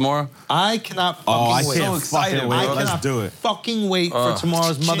civilizations tomorrow? I cannot fucking I wait. can't fucking wait. I Let's cannot do it. fucking wait for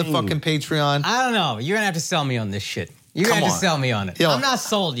tomorrow's motherfucking Patreon. I don't know. You're gonna have to sell me on this shit. You're gonna Come have to on. sell me on it. Yo. I'm not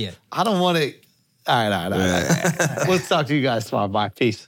sold yet. I don't want to. All right. We'll talk to you guys tomorrow. Bye. Peace.